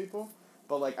most people,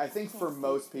 but like I think for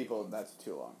most people that's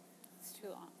too long. It's too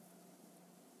long.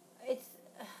 It's.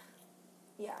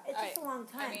 Yeah, it's just a long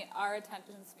time. I mean, our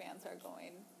attention spans are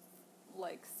going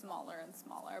like smaller and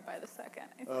smaller by the second.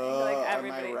 I think like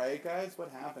everybody. Am I right, guys?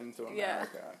 What happened to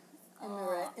America? Am I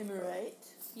right? Am I right?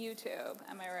 YouTube.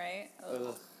 Am I right?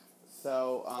 Ugh.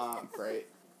 So, great.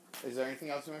 Is there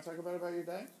anything else you want to talk about your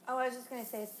day? Oh, I was just going to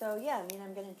say, so yeah, I mean,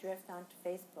 I'm going to drift onto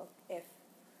Facebook if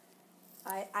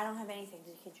I don't have anything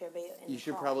to contribute in You the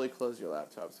should call. probably close your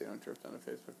laptop so you don't drift onto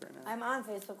Facebook right now. I'm on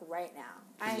Facebook right now.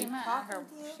 She I'm meant at talking her.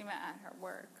 to you. She meant at her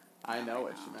work. I know Not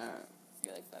what right she now. meant.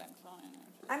 You're like, but I'm fine.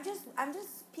 I'm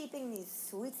just peeping these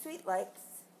sweet likes.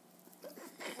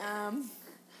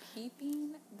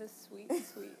 Keeping the sweet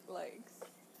likes.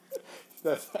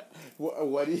 That's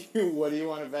what do you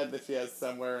want to bet that she has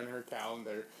somewhere in her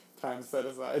calendar time set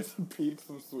aside to peep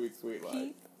some sweet life?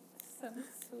 Keep some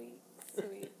sweet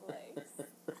likes.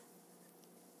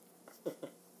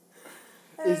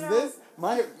 Is this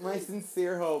my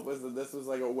sincere hope was that this was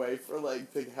like a way for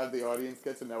like to have the audience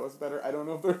get to know us better? I don't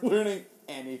know if they're learning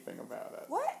anything about us.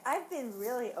 What? I've been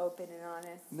really open and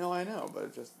honest. No, I know,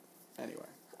 but just anyway.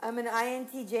 I'm an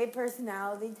INTJ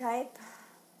personality type.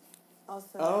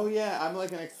 Also. Oh yeah, I'm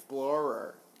like an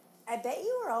explorer. I bet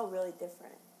you are all really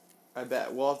different. I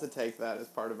bet we'll have to take that as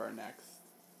part of our next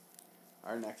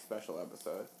special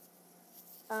episode.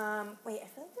 Wait, I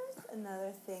feel like there's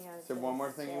another thing I was. Is there one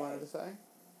more thing you wanted to say?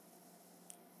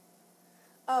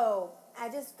 Oh, I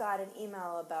just got an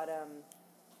email about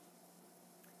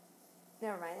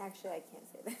Never mind. Actually, I can't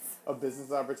say this. A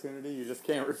business opportunity you just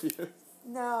can't refuse.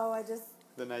 No, I just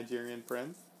realized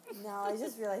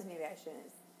maybe I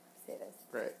shouldn't say this.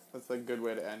 Great. That's a good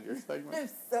way to end your segment. I'm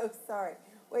so sorry.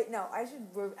 Wait, no, I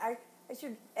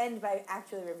should end by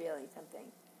actually revealing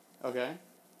something. Okay.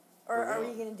 Or are we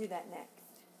Reveal. going to do that next?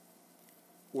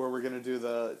 Where we're going to do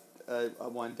the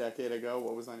 1 decade ago,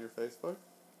 what was on your Facebook?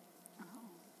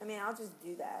 I mean, I'll just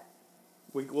do that.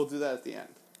 We'll do that at the end.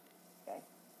 Okay.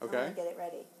 Okay? I'm going to get it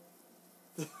ready.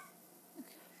 Do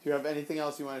you have anything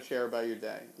else you want to share about your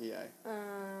day, EA?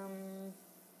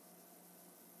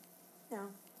 No.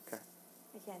 Okay.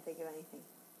 I can't think of anything.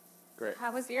 Great.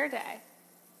 How was your day?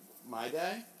 My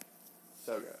day?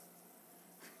 So good.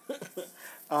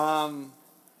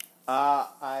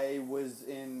 I was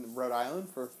in Rhode Island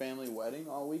for a family wedding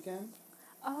all weekend.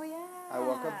 Oh yeah. I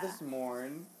woke up this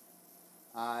morning.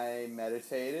 I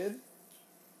meditated.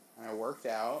 And I worked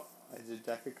out. I did a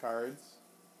deck of cards.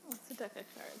 What's a deck of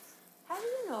cards? How do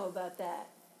you know about that?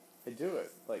 I do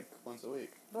it like once a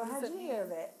week. Well, What how'd does you it hear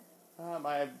of it?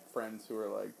 I have friends who are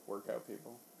like workout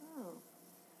people. Oh.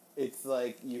 It's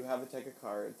like you have a deck of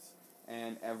cards,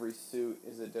 and every suit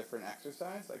is a different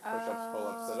exercise, like push-ups,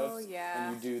 pull-ups, sit-ups. Yeah.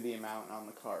 And you do the amount on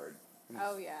the card. And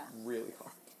Oh, it's yeah. really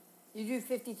hard. You do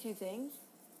 52 things?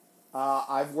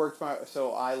 I've worked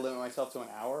so I limit myself to an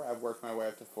hour. I've worked my way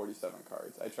up to 47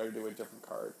 cards. I try to do a different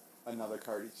card, another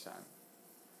card each time.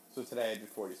 So today I did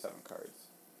 47 cards.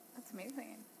 That's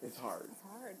amazing. It's hard. It's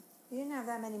hard. You didn't have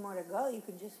that many more to go. You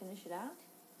could just finish it out.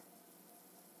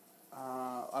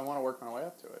 I want to work my way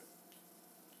up to it.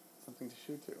 Something to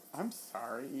shoot to. I'm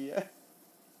sorry, Ia.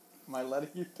 Am I letting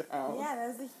you down? Yeah, that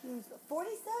was a huge...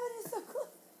 47 is so close.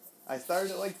 I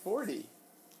started at like 40.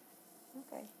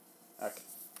 Okay. Okay.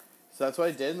 So that's what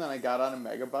I did, and then I got on a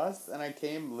megabus, and I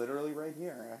came literally right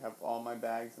here. I have all my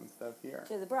bags and stuff here.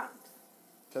 To the Bronx.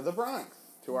 To the Bronx.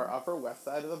 To our Upper West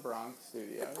Side of the Bronx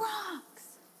studio. Bronx.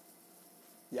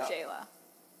 Yep. Jayla.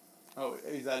 Oh,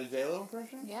 is that a J-Lo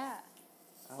impression? Yeah.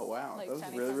 Oh, wow. Like that was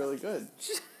Jenny really, from really good.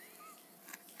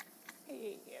 I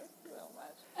hate you so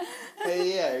much.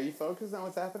 Hey, yeah, are you focused on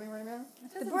what's happening right now?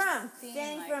 It The doesn't Bronx. seem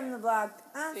Jenny like from it. the block.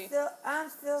 I'm See.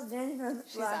 still Jenny from the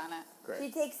She's block. on it. Great.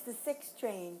 She takes the 6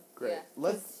 train. Great. Yeah.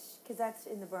 Let's Because that's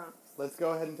in the Bronx.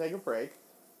 go ahead and take a break.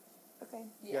 Okay.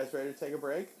 You guys ready to take a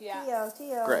break? Yeah.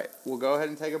 Tio. Great. We'll go ahead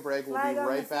and take a break. We'll Flag be on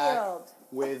the right back field.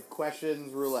 with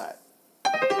Questions Roulette.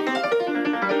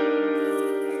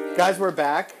 Guys, we're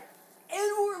back.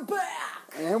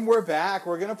 And we're back.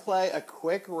 We're going to play a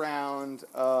quick round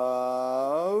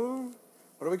of...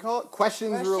 What do we call it?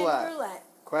 Questions Russian Roulette.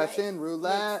 Question Right.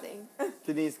 Roulette. Let's sing.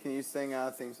 Denise, can you sing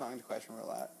a theme song to Question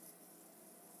Roulette?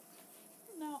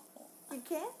 No. You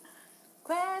can't?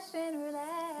 Question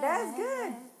roulette. That's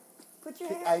good. Put your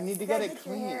hair. I need to get it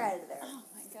your hair clean. out of there. Oh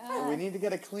my god. We need to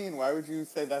get it clean. Why would you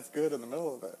say that's good in the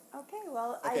middle of it? Okay,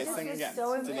 well, Okay, I just sing was again.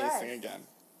 so Denise, impressed. sing again.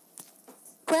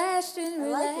 Question I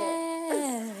like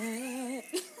roulette.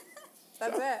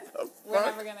 That's it. We're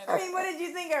never gonna do I mean, what did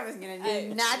you think I was gonna do?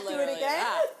 it. Not do it Literally again?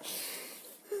 that.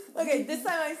 Okay, this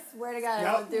time I swear to God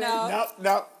I won't do no. it.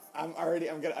 Nope. I'm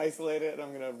gonna isolate it and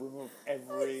I'm gonna remove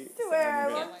every. I swear I sound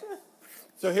you won't. make.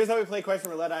 So here's how we play Question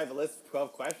Roulette. I have a list of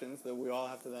 12 questions that we all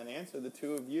have to then answer. The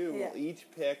two of you Yeah. will each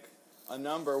pick a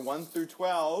number 1 through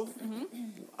 12.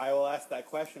 I will ask that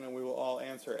question and we will all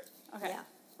answer it. Okay. Yeah.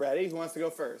 Ready? Who wants to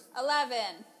go first? 11.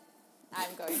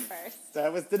 I'm going first.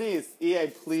 That was Denise. EA,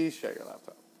 please share your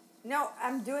laptop. No,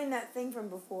 I'm doing that thing from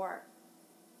before.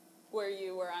 Where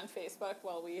you were on Facebook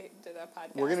while we did a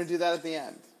podcast. We're gonna do that at the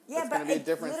end. Yeah, it's but gonna be a it's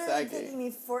different literally seggy. taking me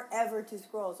forever to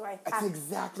scroll, so I That's have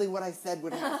exactly what I said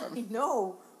would I happen.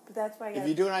 know, but that's why I got If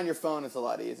you do it on your phone, it's a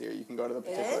lot easier. You can go to the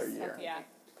particular is? year. Okay. Yeah.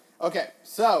 Okay,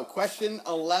 so question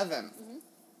 11.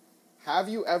 Have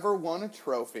you ever won a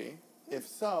trophy? If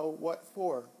so, what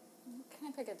for? Can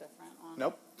I pick a different one?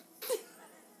 Nope.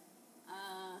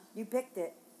 You picked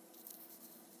it.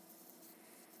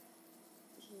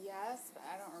 Yes, but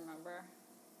I don't remember.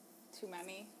 Too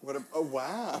many. Oh,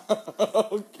 wow.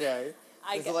 Okay.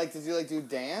 Did you do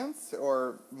dance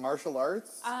or martial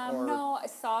arts? Or No,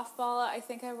 softball. I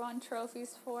think I won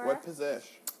trophies for. what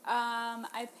position?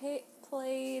 I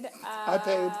played.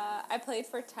 I played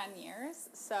for 10 years.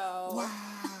 So. Wow.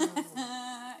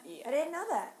 Yeah. I didn't know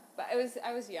that. But I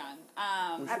was young. We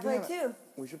I should played have- too.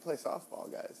 We should play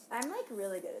softball, guys. I'm like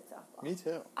really good at softball. Me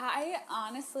too. I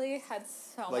honestly had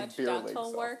so Like much beer league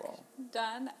dental work softball.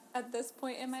 done at this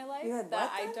point in my life You had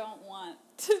that what I done? don't want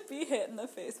to be hit in the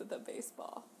face with a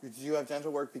baseball. Did you have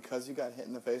dental work because you got hit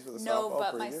in the face with a No, softball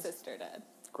but my previous? sister did.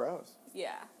 Gross.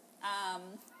 Yeah.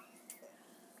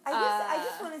 I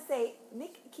just want to say,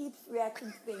 Nick keeps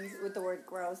reacting to things with the word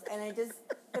gross, and it's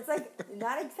like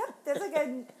that's like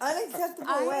an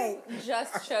unacceptable way. I've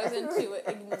just chosen to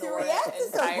ignore react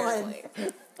it to someone. entirely.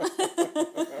 I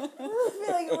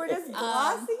feel like we're just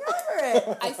glossing over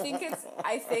it. I think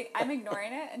I'm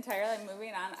ignoring it entirely. I'm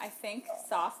moving on. I think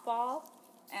softball,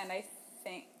 and I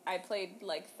think I played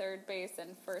like third base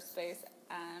and first base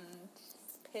and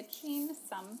pitching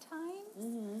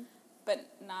sometimes, but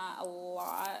not a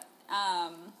lot.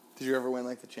 Did you ever win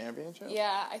like the championship?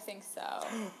 Yeah, I think so.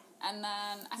 And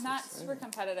then I'm not exciting. super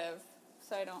competitive,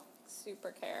 so I don't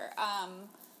super care.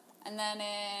 And then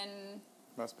in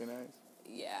Must be nice.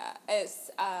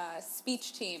 it's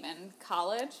speech team in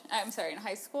college. In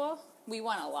high school, we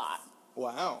won a lot.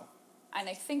 Wow. And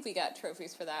I think we got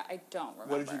trophies for that. I don't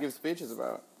remember. What did you give speeches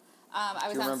about? I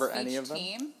was you remember on speech any of them?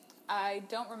 team. I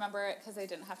don't remember it because I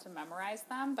didn't have to memorize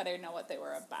them, but I know what they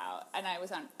were about. And I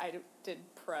did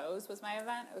prose was my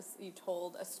event. It was you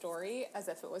told a story as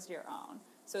if it was your own.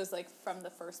 So it was like from the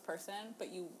first person, but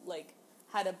you like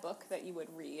had a book that you would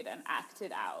read and act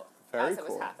it out Very as it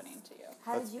was cool. happening to you.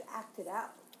 How did you act it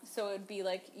out? So it would be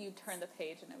like you turn the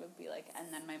page and it would be like,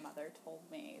 and then my mother told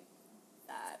me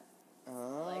that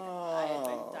Oh. like I had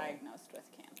been diagnosed with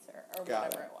cancer or Got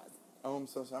whatever it. it was. Oh, I'm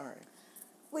so sorry.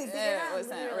 Wait, but you're It not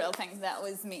wasn't a literally- real thing. That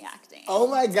was me acting. Oh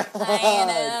my god. I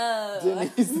know.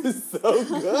 Denise is so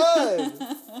good.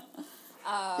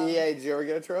 EA, did you ever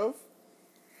get a trophy?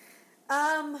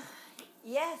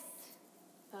 Yes.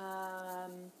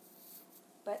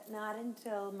 But not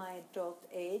until my adult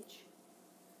age.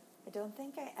 I don't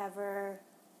think I ever,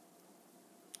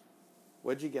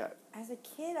 What'd you get? as a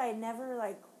kid, I never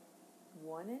like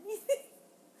won anything.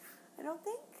 I don't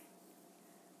think.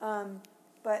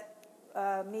 But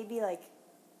maybe like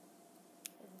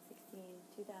 2016,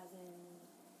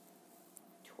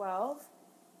 2012,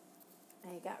 I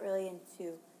got really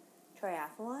into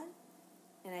triathlon,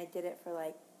 and I did it for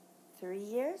like 3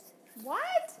 years. What?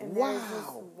 And there was this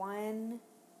Wow. one,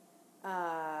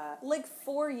 Like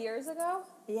 4 years ago?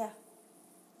 yeah.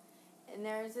 And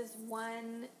there's this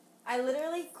one, I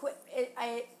literally quit,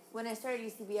 when I started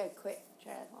UCB, I quit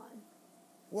triathlon.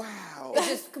 Wow. It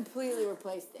just completely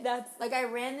replaced it. That's- like I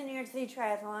ran the New York City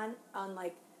Triathlon on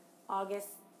like August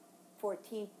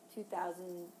 14th,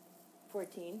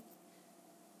 2014.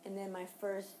 And then my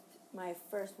first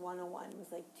 101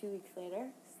 was like 2 weeks later.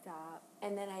 Stop.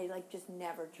 And then I like just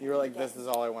never trained. You were like, again. this is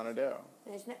all I want to do.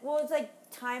 And it's like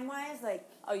time-wise, like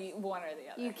Oh, you one or the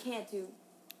other. you can't do,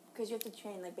 because you have to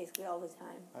train like basically all the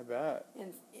time. I bet.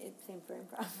 And same for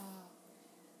improv.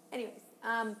 Anyways,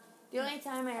 the only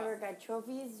time I ever got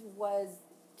trophies was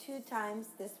 2 times.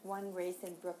 This one race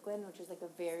in Brooklyn, which was like a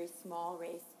very small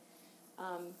race.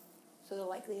 So the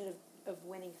likelihood of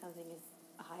winning something is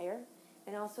higher.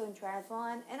 And also in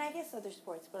triathlon, and I guess other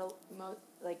sports, but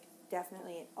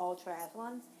definitely in all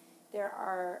triathlons, there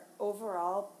are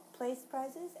overall place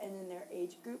prizes and then there are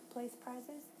age group place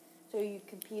prizes. So you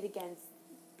compete against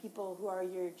people who are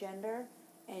your gender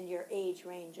and your age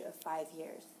range of 5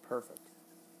 years. Perfect.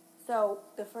 So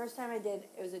the first time I did,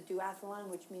 it was a duathlon,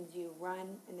 which means you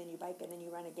run and then you bike and then you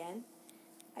run again.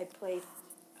 I placed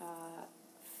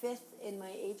 5th in my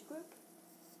age group,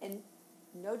 and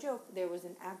no joke, there was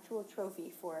an actual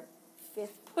trophy for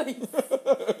 5th place,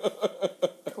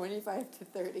 25 to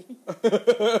 30.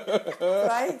 So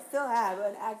I still have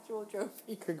an actual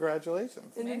trophy.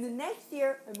 Congratulations. And then the next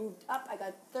year, I moved up. I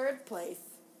got 3rd place.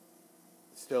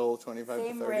 Still 25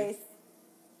 Same to 30. race,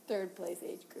 3rd place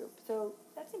age group. So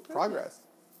that's improvement. Progress.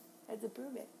 That's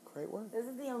improvement. Great work. Those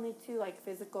are the only 2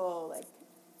 physical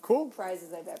Cool.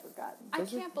 prizes I've ever gotten. I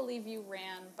Those are- can't believe you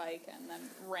ran, bike, and then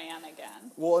ran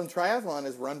again. Well, in triathlon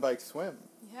is run, bike, swim.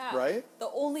 Yeah. Right? The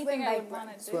only Swim, thing I bike, would run.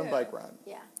 want to do Swim, bike, run.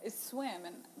 Yeah, is swim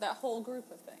and that whole group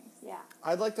of things. yeah.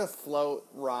 I'd like to float,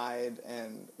 ride,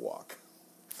 and walk.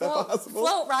 Is that possible?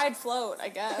 Float, ride, float, I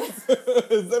guess.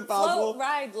 Is that possible? Float,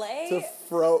 ride, lay. To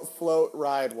float,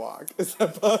 ride, walk. Is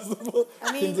that possible?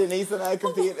 I mean- Can Denise and I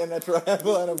compete in a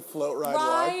triathlon and float, ride,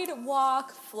 walk? Ride,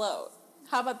 walk, float.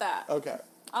 How about that? Okay.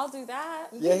 I'll do that.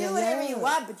 You Yeah, can yeah, do whatever yeah. you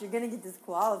want, but you're going to get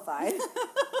disqualified.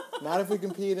 Not if we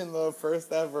compete in the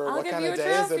first ever. I'll What give kind you of a day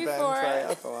has it trophy been? for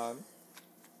it.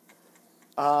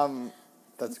 Triathlon.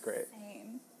 That's great.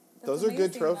 Insane. That's Those are good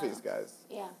amazing, trophies, though. guys.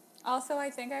 Yeah. Also, I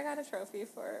think I got a trophy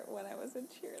for when I was in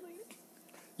cheerleading.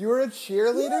 You were a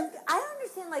cheerleader? I don't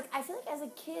understand, I feel like as a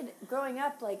kid growing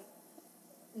up,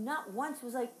 not once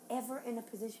was ever in a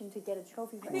position to get a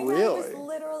trophy for I that. think I was Really?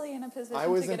 literally in a position I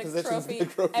was to in get a position to trophy get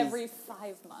trophies. every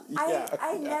 5 months. Yeah,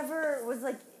 I yeah. never was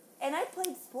and I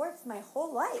played sports my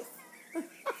whole life.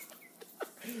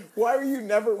 Why were you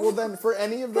never? Well, then for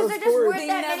any of Because those there just weren't sports, They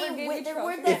that never many, gave you there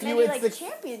weren't trophies. that If you many had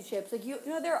championships. You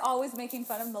know, they're always making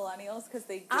fun of millennials because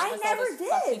they give I us never all those did.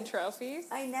 fucking trophies.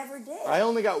 I never did. I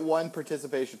only got one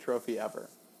participation trophy ever.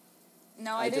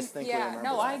 No, I I just didn't. think we Yeah, remember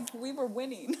no, that. we were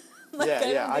winning.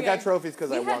 Yeah. I got trophies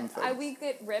because I won things. We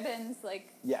get ribbons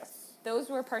Yes. those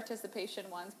were participation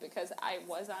ones because I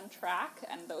was on track,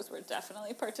 and those were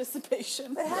definitely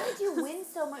participation. But how did you win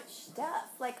so much stuff?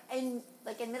 In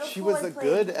middle She school, was I a played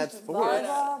good at sports.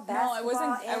 volleyball, No, I wasn't-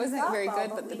 basketball, I and wasn't very softball,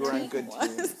 good, but the We were on team good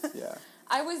was. teams. Yeah.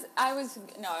 I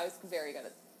was very good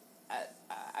at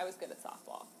I was good at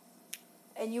softball.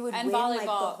 and you would And win volleyball.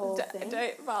 the whole thing.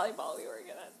 Volleyball we were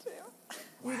good at too.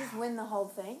 You just win the whole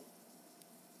thing.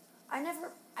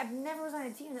 I've never was on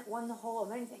a team that won the whole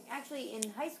of anything. Actually, in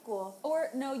high school, Or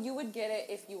no, you would get it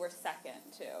if you were second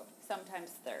too.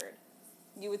 Sometimes third.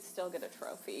 You would still get a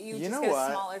trophy. You You just know get what?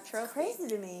 a smaller it's trophy. crazy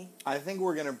to me. I think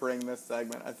we're going to bring this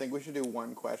segment. I think we should do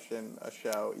one question a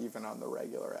show, even on the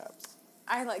regular apps.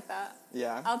 I like that.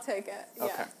 Yeah? I'll take it. Yeah.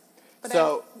 Okay. But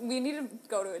So- we need to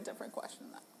go to a different question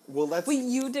though. Well, let's...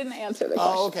 You didn't answer the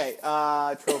question. Oh, okay.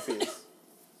 Trophies.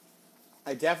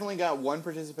 I definitely got one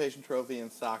participation trophy in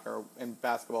soccer and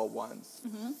basketball once.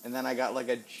 Mm-hmm. And then I got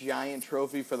a giant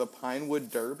trophy for the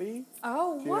Pinewood Derby.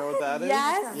 Oh, Do you know what that is?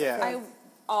 Yes. Yeah. I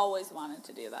always wanted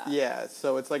to do that. Yeah,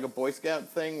 so it's like a Boy Scout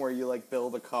thing where you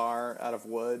build a car out of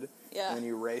wood Yeah. and then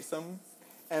you race them.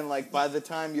 And by the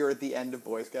time you're at the end of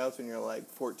Boy Scouts when you're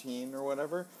 14 or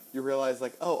whatever, you realize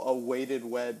a weighted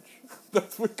wedge.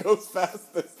 That's what goes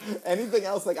fastest. Anything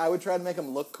else, I would try to make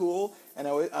them look cool, and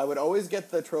I would always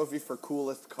get the trophy for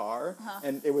coolest car,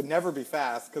 and it would never be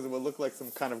fast because it would look like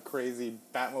some kind of crazy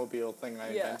Batmobile thing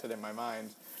I Yeah. invented in my mind.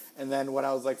 And then when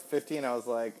I was 15, I was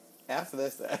like, F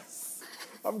this S.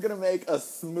 I'm going to make a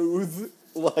smooth,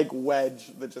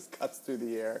 wedge that just cuts through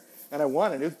the air. And I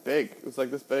won it. It was big. It was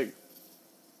this big.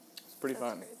 It's pretty That's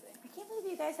fun. crazy. I can't believe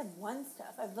you guys have won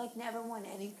stuff. I've never won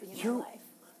anything in You- my life.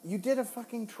 You did a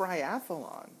fucking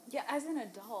triathlon. Yeah, as an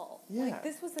adult. Yeah.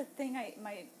 This was a thing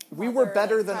my We were mother,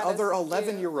 better than had us other do.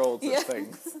 11-year-olds Yeah. at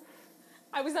things.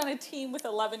 I was on a team with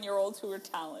 11-year-olds who were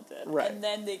talented, Right. and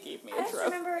then they gave me I a just trophy.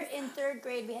 remember in 3rd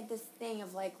grade we had this thing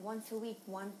of once a week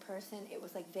one person, it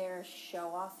was their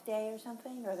show-off day or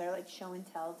something, or their show and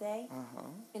tell day. Uh-huh.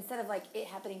 Instead of it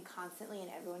happening constantly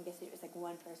and everyone gets to do it, it was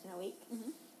one person a week. Mm-hmm.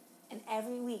 And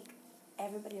every week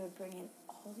everybody would bring in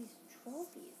all these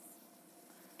trophies.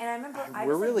 And I remember I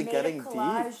We're just really made getting a deep.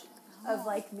 collage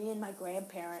of me and my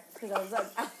grandparents because I was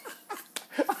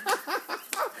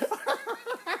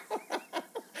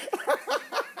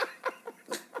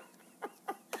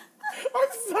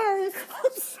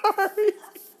I'm sorry.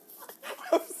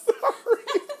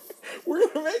 We're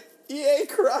going to make EA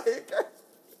cry again.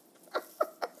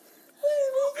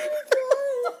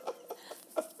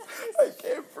 I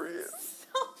can't breathe.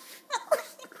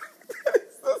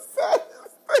 It's the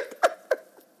saddest thing.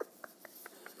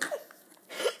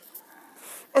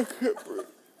 I can't breathe.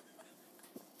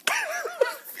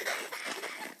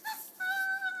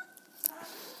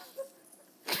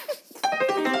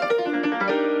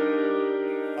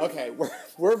 Okay,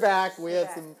 we're back. We had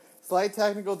back. some slight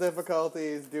technical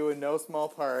difficulties due in no small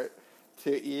part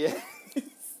to EA.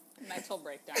 Mental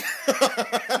breakdown.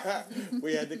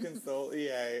 We had to consult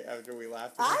EA after we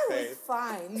laughed in I his was face.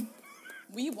 fine.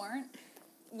 We weren't.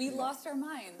 We lost our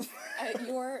minds at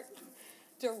your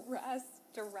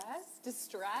distress,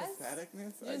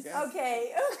 Patheticness, I Just- guess.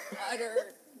 Okay. utter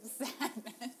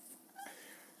sadness.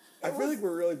 I feel like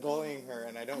we're really bullying her,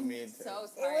 and I don't mean to. So It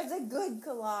sorry. was a good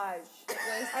collage. It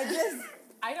was-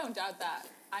 I I don't doubt that.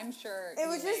 I'm sure. it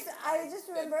was you just, make I just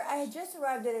good- remember I had just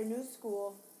arrived at a new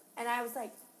school, and I was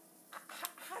like,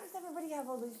 how does everybody have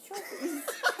all these trophies?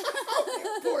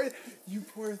 you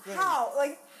poor thing. How?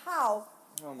 Like, how?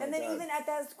 Oh my And then God. even at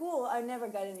that school, I never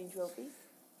got any trophies.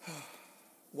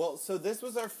 Well, so this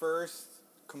was our first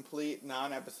complete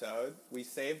non-episode. We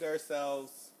saved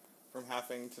ourselves from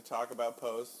having to talk about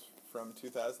posts from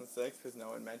 2006 because no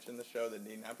one mentioned the show that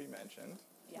need not be mentioned.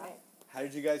 Yeah. Right. How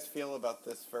did you guys feel about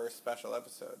this first special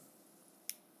episode?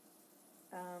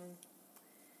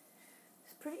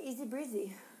 It's pretty easy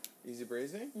breezy. Easy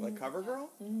breezy? Like CoverGirl?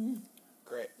 Mm-hmm.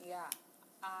 Great. Yeah.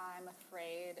 I'm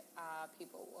afraid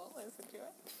people won't listen to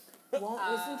it. Won't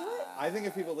listen to it? I think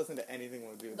if people listen to anything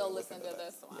we'll do, They'll listen to that.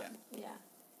 this one. Yeah. Yeah.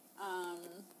 I'm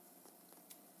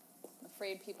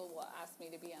afraid people will ask me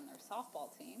to be on their softball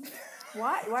team.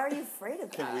 Why? Why are you afraid of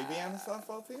Can that? we be on the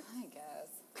softball team? I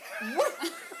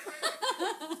guess.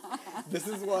 This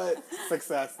is what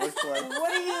success looks like.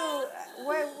 What are you?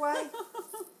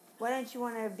 Why don't you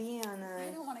want to be on I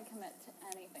a? don't want to commit to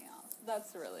anything else.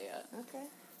 That's really it. Okay.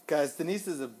 Guys, Denise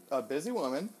is a busy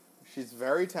woman. She's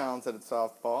very talented at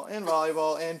softball and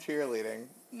volleyball and cheerleading.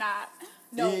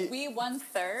 We won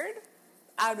third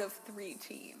out of 3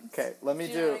 teams. Okay, let me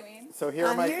Do you know what I mean? So here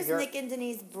are my Here's Nick and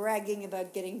Denise bragging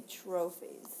about getting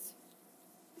trophies.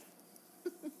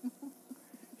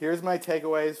 Here's my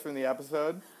takeaways from the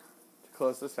episode to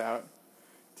close this out.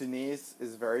 Denise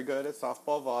is very good at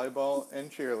softball, volleyball,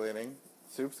 and cheerleading.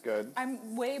 Soup's good.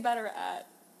 I'm way better at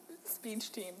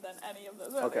speech team than any of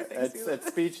those other Okay, things. it's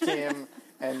speech team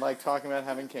and like talking about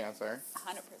having cancer.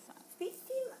 100%. Speech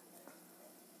team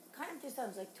kind of just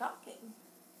sounds like talking.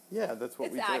 Yeah, that's what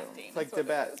It's we do. acting, It's like that's what it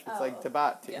debate. is. It's like Oh.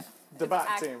 debate team. Yeah. Debate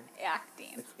It's team.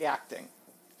 Acting. It's acting.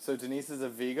 So Denise is a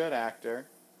very good actor.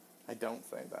 I don't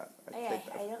say that. I I take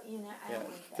that. don't. You know. I Yeah. don't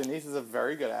like that. Denise is a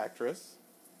very good actress.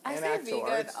 I and say actor. be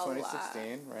good It's a lot.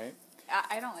 2016, right?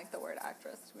 I don't like the word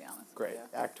actress, to be honest. Great. With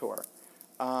you. Actor.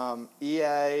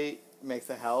 EA makes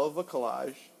a hell of a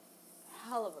collage.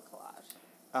 Hell of a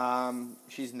collage.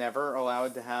 She's never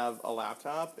allowed to have a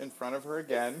laptop in front of her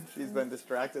again. She's been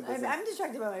distracted this I'm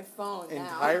distracted by my phone now.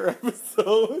 entire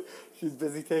episode. She's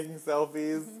busy taking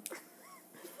selfies.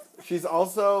 She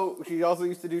also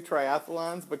used to do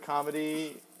triathlons, but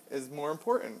comedy is more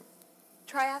important.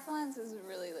 Triathlons is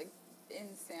really like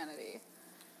insanity.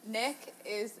 Nick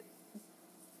is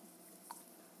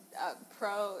a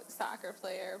pro soccer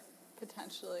player,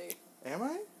 potentially. Am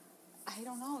I? I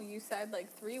don't know. You said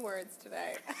like 3 words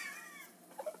today.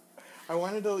 I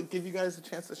wanted to give you guys a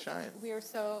chance to shine. We are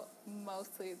so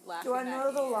mostly laughing. Do you want to know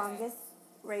at the you. longest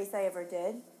race I ever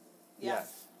did?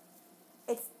 Yes.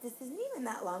 This isn't even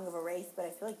that long of a race, but I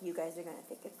feel like you guys are gonna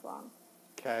think it's long.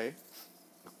 Okay.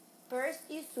 First,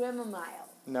 you swim a mile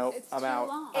Nope. It's I'm too out.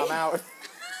 long. I'm out.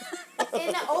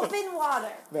 in open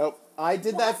water. Nope. I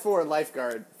did that What? for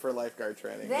lifeguard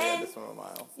training. We had Then- to swim a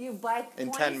mile. You bike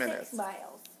In 26 10 minutes.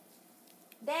 miles.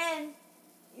 Then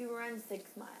you run 6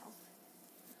 miles.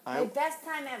 My I, best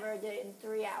time ever, I did it in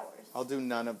 3 hours. I'll do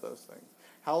none of those things.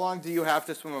 How long do you have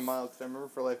to swim a mile? Because I remember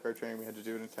for lifeguard training we had to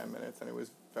do it in 10 minutes, and it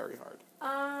was very hard.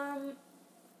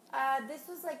 This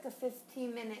was like a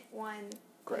 15-minute one.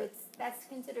 Great. But that's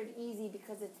considered easy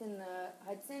because it's in the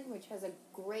Hudson, which has a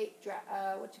great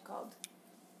what's it called?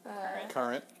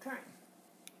 Current. Current.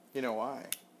 You know why?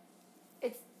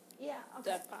 It's okay.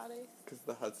 Dead bodies. Because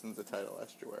the Hudson's a tidal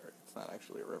estuary. It's not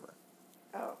actually a river.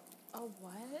 Oh, Oh,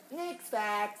 what? Nick's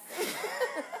facts.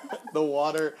 The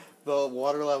water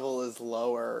level is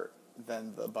lower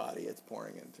than the body it's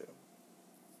pouring into.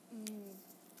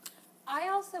 I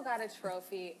also got a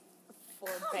trophy for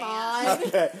band. on.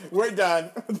 Okay, we're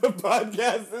done. The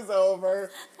podcast is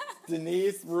over.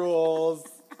 Denise rules.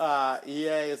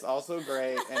 EA is also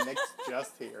great, and Nick's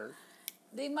just here.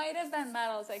 They might have been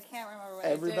medals. I can't remember what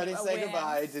Everybody I did. say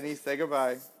goodbye. Denise, say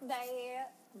goodbye. Bye.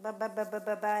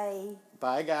 Bye.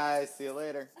 Bye, guys. See you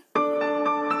later.